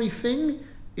everything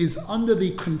is under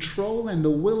the control and the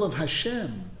will of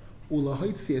Hashem,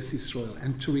 ulahoitzias Yisrael,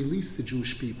 and to release the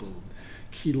Jewish people.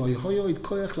 Ki lo yohoid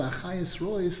koyach la'achayis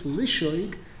rois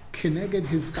lishoig keneged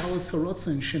hizgalos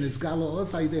harotzin shenizgalo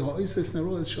oz ha'idei ha'oises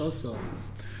neroes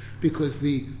shosos. Because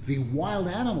the wild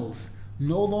animals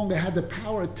no longer had the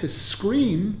power to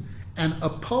scream and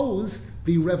oppose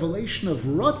the revelation of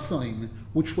Ratzain,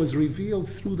 which was revealed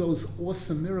through those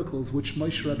awesome miracles which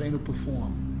Moshe Rabbeinu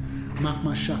performed.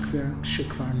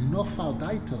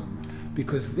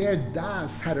 Because their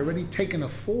das had already taken a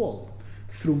fall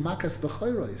through Makas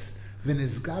B'choros,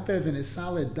 v'nizgaber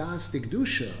v'nisale das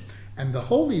digdusha, and the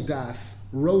holy das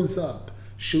rose up.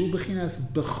 Shu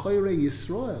b'chinas b'choirei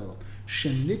Yisrael,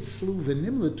 shenitzlu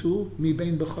v'nimletu mi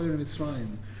bein b'choirei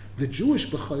Mitzrayim. The Jewish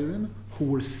Bechorim who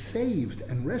were saved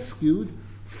and rescued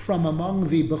from among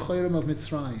the Bechorim of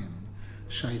Mitzrayim.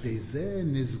 Shaydei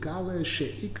nizgale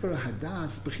sheikar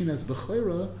hadas b'chinas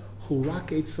b'choira hu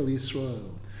rak etzel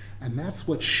Yisrael. And that's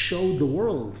what showed the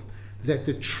world that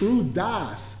the true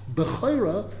das,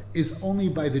 Bechora, is only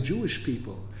by the Jewish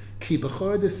people. Ki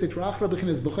Bechora de Sitrachra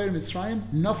b'chinas Bechorim Mitzrayim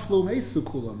naflu meisu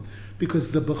kulam.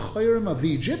 Because the Bechorim of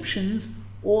the Egyptians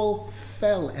all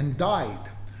fell and died.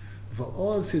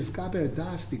 Va'oz his gaber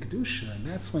das dikdusha, and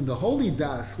that's when the holy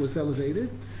das was elevated.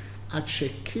 At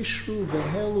shekishru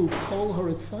vehelu kol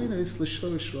haratzonos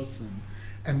l'shorish rotzim.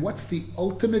 And what's the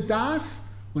ultimate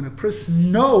das? When a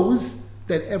person knows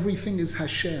that everything is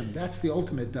Hashem. That's the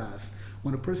ultimate das.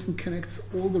 When a person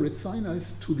connects all the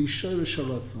ritzonos to the shorish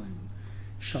harotzim.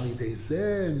 Shalidei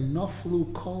zeh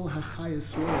noflu kol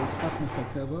hachayis roes chachmas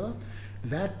hateva.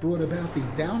 That brought about the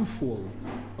downfall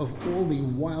of all the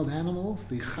wild animals,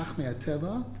 the Chachmei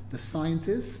HaTeva, the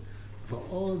scientists.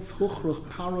 V'oz huchruch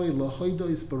Paroi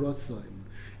lahoidois barotzayim.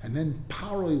 And then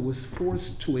Paroi was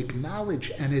forced to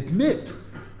acknowledge and admit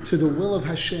to the will of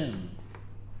Hashem.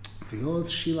 V'oz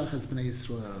shilach es bnei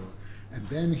Yisrael. And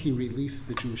then he released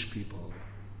the Jewish people.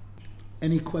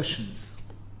 Any questions?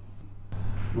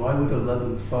 Why would a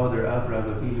loving father,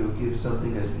 Avraham Avinu, give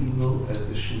something as evil as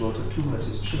the Shemot HaTumas to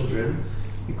his children?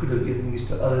 He could have given these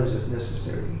to others if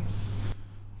necessary.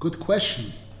 Good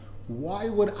question. Why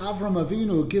would Avram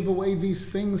Avinu give away these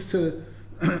things to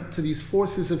these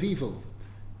forces of evil?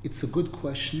 It's a good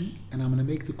question, and I'm going to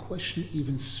make the question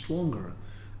even stronger.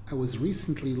 I was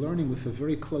recently learning with a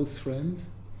very close friend,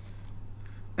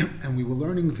 and we were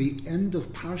learning the end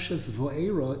of Parshas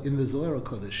Vo'era in the Zohar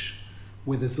Kodesh,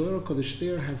 where the Zohar Kodesh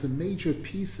there has a major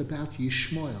piece about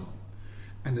Yishmael.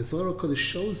 And the Zohar Kodesh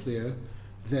shows there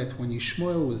that when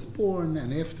Yishmael was born,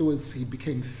 and afterwards he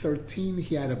became 13,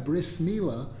 he had a bris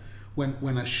milah.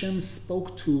 When Hashem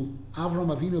spoke to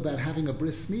Avram Avinu about having a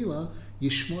bris milah,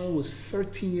 Yishmael was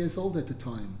 13 years old at the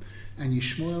time. And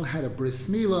Yishmael had a bris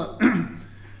milah,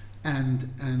 and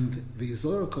the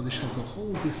Zohar Kodesh has a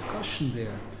whole discussion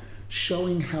there,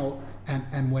 showing how,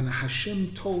 and when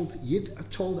Hashem told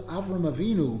Avram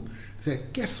Avinu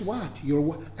that, guess what,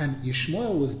 and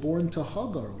Yishmael was born to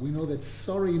Hagar. We know that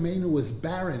Sarah Imenu was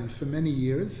barren for many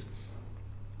years.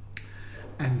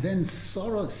 And then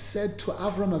Sarah said to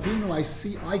Avram Avinu,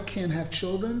 I can't have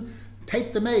children.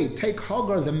 Take the maid, take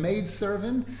Hagar, the maid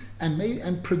servant,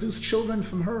 and produce children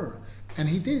from her. And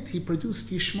he did. He produced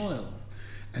Yishmael.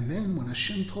 And then when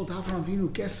Hashem told Avram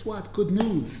Avinu, guess what? Good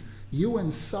news. You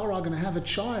and Sarah are going to have a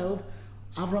child.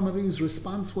 Avram Avinu's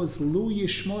response was, Lu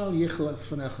Yishmael yichlech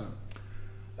fanecha.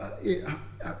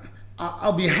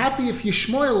 I'll be happy if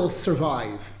Yishmael will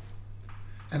survive.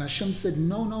 And Hashem said,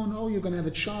 no, you're going to have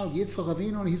a child, Yitzchak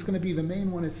Avinu, and he's going to be the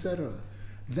main one, etc.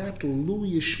 That Lu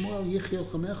Yishmael Yichel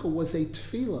Chamecha was a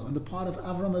tefillah on the part of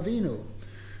Avram Avinu.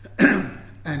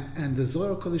 and the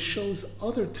Zohar Kodesh shows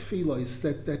other tefillahs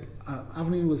that Avram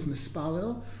Avinu was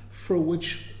mispalel, for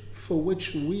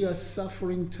which we are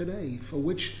suffering today, for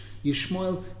which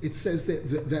Yishmael, it says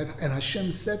that and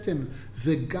Hashem said to him,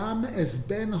 V'gam es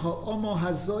ben ha'omo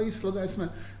hazois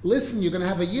l'gaisma. Listen, you're going to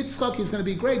have a Yitzchak, he's going to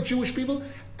be great, Jewish people,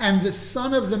 and the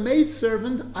son of the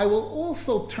maidservant, I will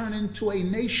also turn into a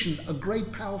nation, a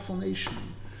great, powerful nation.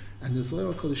 And the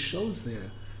Zohar Kodesh shows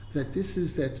there that this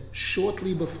is that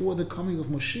shortly before the coming of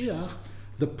Moshiach,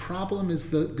 the problem is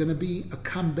going to be a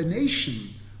combination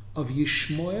of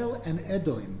Yishmael and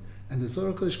Edom. And the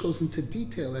Zohar Kodesh goes into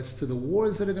detail as to the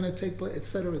wars that are going to take place,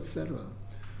 etc., etc.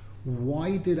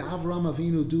 Why did Avram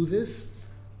Avinu do this?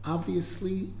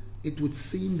 Obviously, it would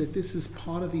seem that this is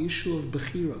part of the issue of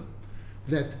Bechira.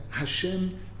 That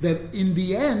Hashem, that in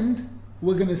the end,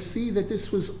 we're going to see that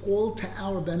this was all to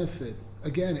our benefit.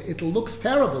 Again, it looks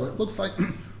terrible. It looks like,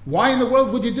 why in the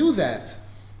world would you do that?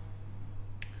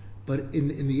 But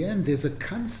in the end, there's a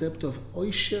concept of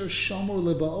Oisher Shamor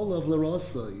Leba'olav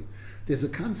L'Rasai. There's a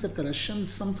concept that Hashem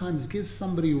sometimes gives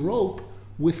somebody rope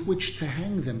with which to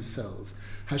hang themselves.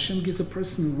 Hashem gives a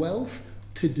person wealth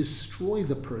to destroy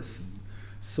the person.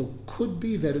 So could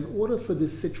be that in order for the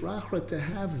Sitra Achra to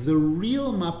have the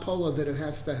real Mapala that it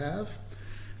has to have,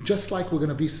 just like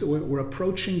we're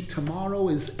approaching, tomorrow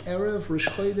is Erev Rosh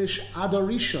Chodesh Adar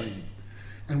Rishon,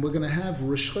 and we're going to have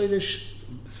Rosh Chodesh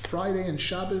Friday and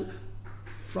Shabbos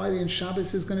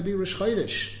is going to be Rosh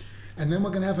Chodesh. And then we're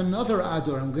going to have another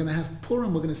Adar, and we're going to have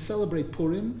Purim, we're going to celebrate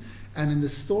Purim. And in the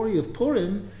story of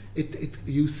Purim,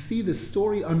 you see the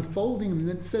story unfolding, and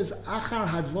it says, Achar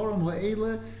hadvarim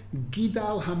ha'ele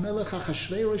gidal hamelech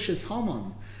ha'chashverosh es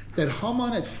Haman. That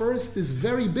Haman at first is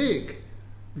very big.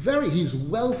 He's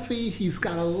wealthy, he's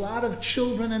got a lot of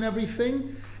children and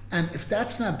everything. And if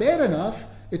that's not bad enough,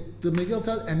 the Megillah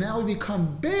tells, and now he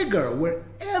become bigger, where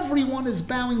everyone is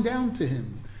bowing down to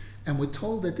him. And we're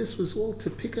told that this was all to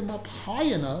pick him up high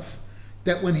enough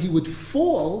that when he would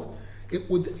fall,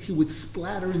 he would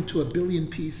splatter into a billion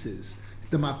pieces.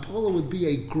 The Mapala would be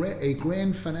a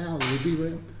grand finale.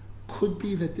 Could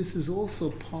be that this is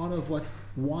also part of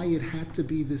why it had to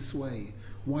be this way.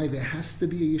 Why there has to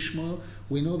be a Yishmael.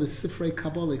 We know the Sifrei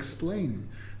Kabbalah explain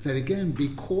that again,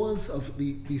 because of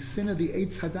the sin of the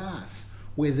Eitz Hadas,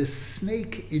 where the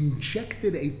snake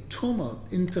injected a tumah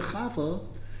into Chava,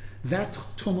 that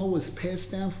tumah was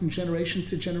passed down from generation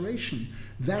to generation.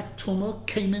 That tumah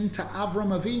came into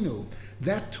Avram Avinu.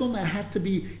 That tumah had to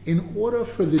be, in order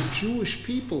for the Jewish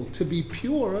people to be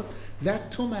pure,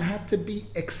 that tumah had to be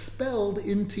expelled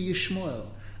into Yishmael.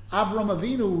 Avram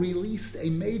Avinu released a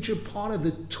major part of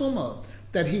the tumah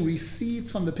that he received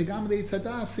from the Pigam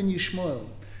Eitzadas in Yishmael.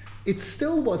 It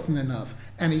still wasn't enough.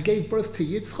 And he gave birth to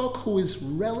Yitzchak, who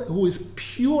is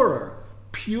purer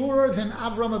than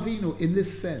Avram Avinu in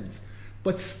this sense.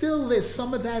 But still there's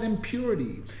some of that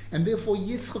impurity. And therefore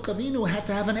Yitzchak Avinu had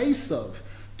to have an Esav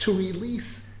to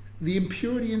release the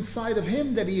impurity inside of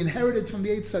him that he inherited from the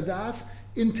Eitzadas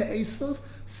into Esav,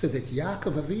 so that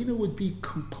Yaakov Avinu would be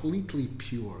completely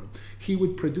pure. He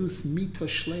would produce mita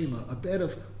shlema, a bed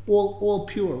of all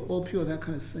pure, that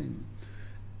kind of thing.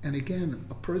 And again,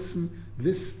 a person,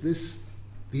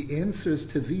 the answers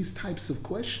to these types of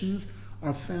questions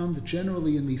are found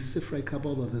generally in the Sifrei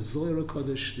Kabbalah, the Zohar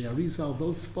Kodesh, the Arizal.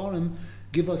 Those Sfarim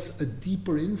give us a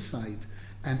deeper insight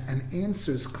and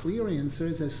answers, clear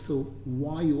answers as to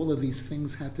why all of these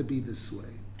things had to be this way.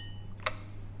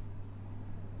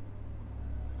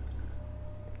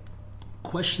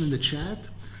 Question in the chat,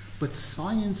 but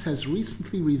science has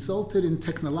recently resulted in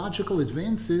technological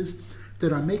advances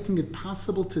that are making it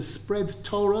possible to spread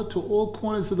Torah to all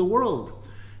corners of the world.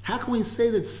 How can we say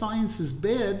that science is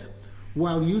bad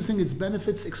while using its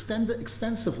benefits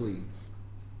extensively?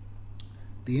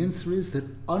 The answer is that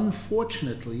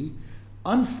unfortunately,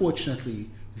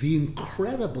 the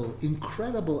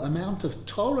incredible amount of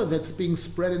Torah that's being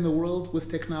spread in the world with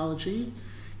technology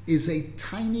is a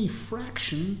tiny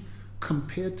fraction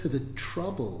compared to the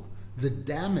trouble, the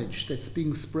damage that's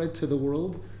being spread to the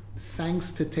world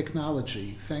thanks to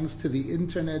technology, thanks to the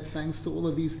internet, thanks to all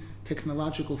of these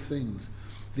technological things.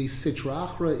 The Sitra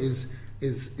Achra is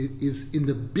in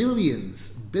the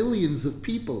billions of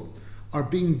people are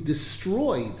being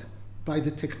destroyed by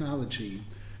the technology.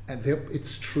 And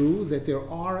it's true that there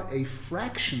are a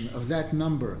fraction of that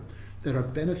number that are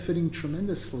benefiting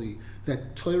tremendously,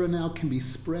 that Torah now can be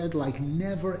spread like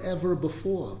never ever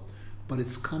before. But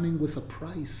it's coming with a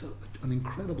price, an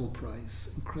incredible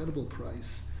price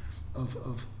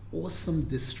of awesome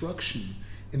destruction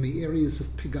in the areas of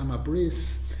Pigam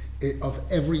Abris, of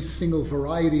every single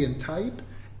variety and type,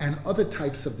 and other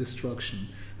types of destruction.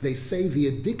 They say the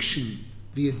addiction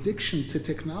to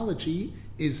technology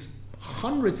is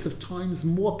hundreds of times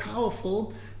more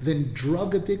powerful than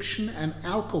drug addiction and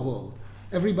alcohol.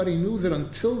 Everybody knew that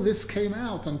until this came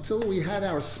out, until we had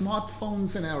our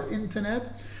smartphones and our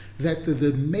internet, that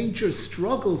the major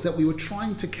struggles that we were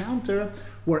trying to counter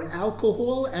were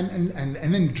alcohol and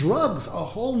then drugs, a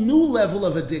whole new level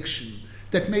of addiction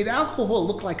that made alcohol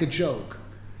look like a joke.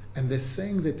 And they're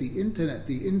saying that the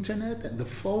internet and the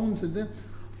phones and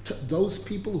those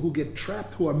people who get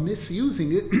trapped, who are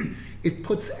misusing it, it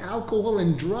puts alcohol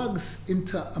and drugs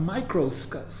into a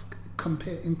microscope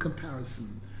in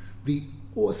comparison. The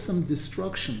awesome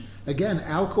destruction. Again,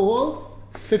 alcohol,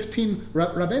 15,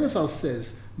 Rabbeinu Zal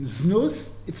says,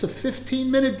 Znus, it's a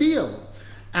 15-minute deal.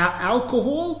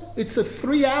 Alcohol, it's a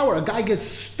 3-hour. A guy gets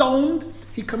stoned,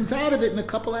 he comes out of it in a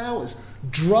couple of hours.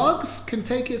 Drugs can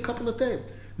take you a couple of days.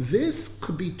 This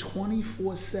could be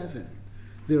 24/7.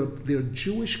 Their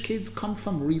Jewish kids come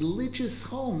from religious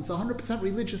homes, 100%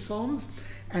 religious homes,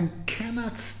 and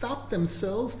cannot stop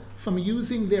themselves from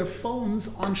using their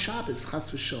phones on Shabbos,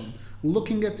 chas v'shalom,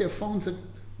 looking at their phones.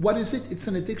 What is it? It's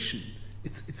an addiction.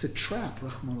 It's a trap,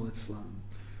 Rahman al-Islam.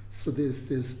 So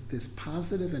there's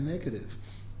positive and negative,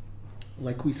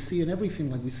 like we see in everything,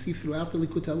 like we see throughout the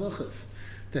Likutey Halakhos,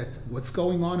 that what's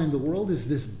going on in the world is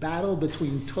this battle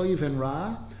between Toiv and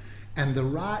Ra, and the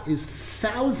Ra is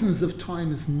thousands of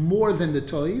times more than the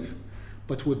Toiv,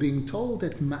 but we're being told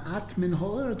that Ma'at min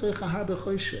ha'or toichahar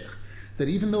b'choshech, that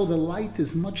even though the light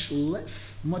is much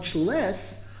less,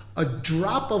 a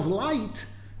drop of light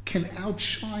can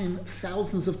outshine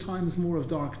thousands of times more of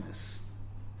darkness.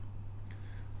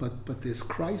 But there's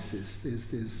crisis,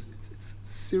 it's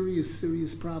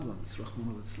serious problems,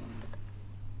 Rahman al-Islam.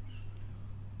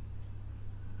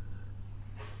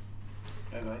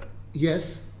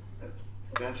 Yes?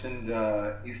 You mentioned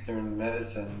Eastern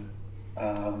medicine. I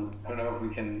don't know if we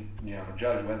can,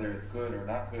 judge whether it's good or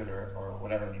not good or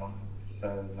whatever.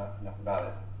 So not enough about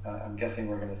it. I'm guessing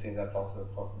we're going to say that's also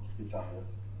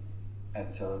schizophrenia,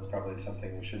 and so it's probably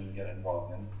something we shouldn't get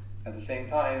involved in. At the same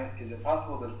time, is it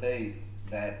possible to say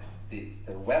that the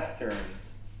Western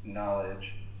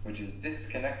knowledge, which is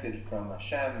disconnected from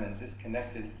Hashem and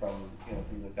disconnected from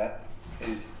things like that,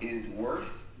 is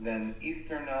worse than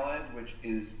Eastern knowledge, which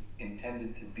is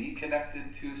intended to be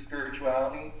connected to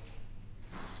spirituality?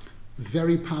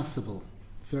 Very possible.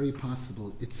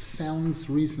 It sounds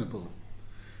reasonable.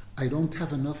 I don't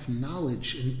have enough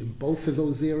knowledge in both of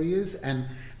those areas and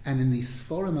in the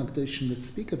Sforim Akdoshim that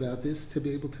speak about this to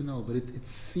be able to know, but it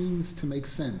seems to make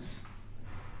sense.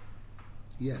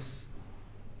 Yes.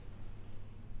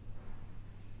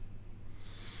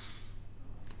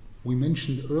 We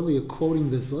mentioned earlier,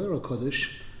 quoting the Zohar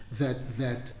Kodesh,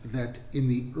 that in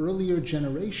the earlier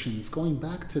generations, going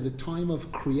back to the time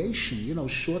of creation,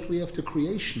 shortly after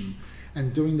creation,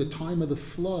 and during the time of the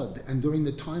flood, and during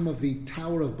the time of the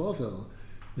Tower of Babel,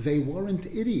 they weren't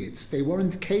idiots. They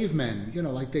weren't cavemen,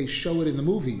 like they show it in the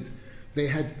movies. They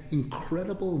had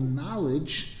incredible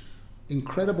knowledge,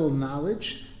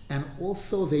 and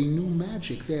also they knew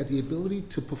magic. They had the ability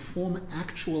to perform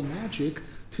actual magic,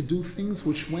 to do things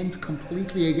which went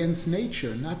completely against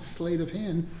nature, not sleight of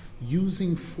hand,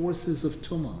 using forces of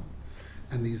Tumah.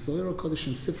 And the Zohar Kodesh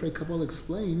and Sifrei Kabbalah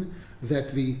explain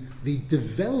that the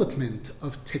development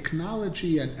of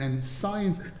technology and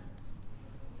science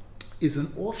is an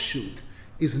offshoot,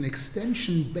 is an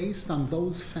extension based on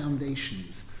those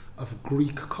foundations of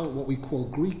what we call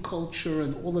Greek culture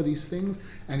and all of these things,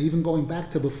 and even going back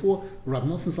to before, Rav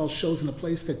Nosson Zal shows in a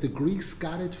place that the Greeks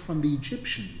got it from the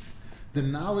Egyptians. The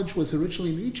knowledge was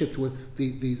originally in Egypt, where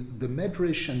the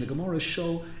Medrash and the Gemara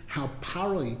show how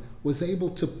Paroi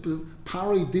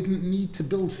didn't need to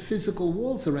build physical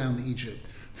walls around Egypt.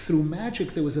 Through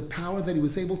magic, there was a power that he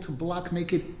was able to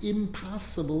make it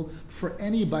impossible for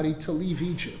anybody to leave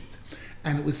Egypt.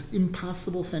 And it was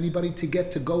impossible for anybody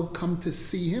to come to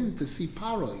see him, to see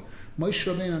Paroi. Moshe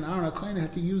Rabbeinu and Aaron HaKohen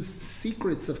had to use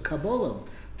secrets of Kabbalah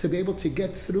to be able to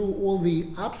get through all the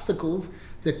obstacles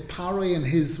that Paroi and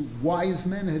his wise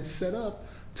men had set up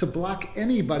to block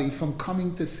anybody from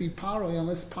coming to see Paroi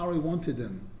unless Paroi wanted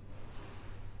them.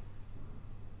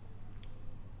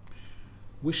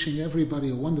 Wishing everybody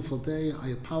a wonderful day. I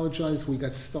apologize, we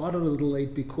got started a little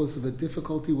late because of a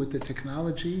difficulty with the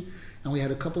technology, and we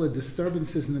had a couple of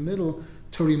disturbances in the middle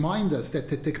to remind us that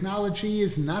the technology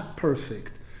is not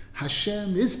perfect.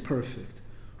 Hashem is perfect.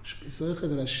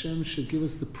 That Hashem should give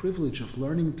us the privilege of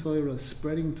learning Torah,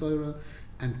 spreading Torah,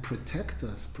 and protect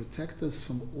us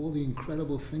from all the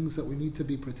incredible things that we need to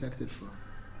be protected from.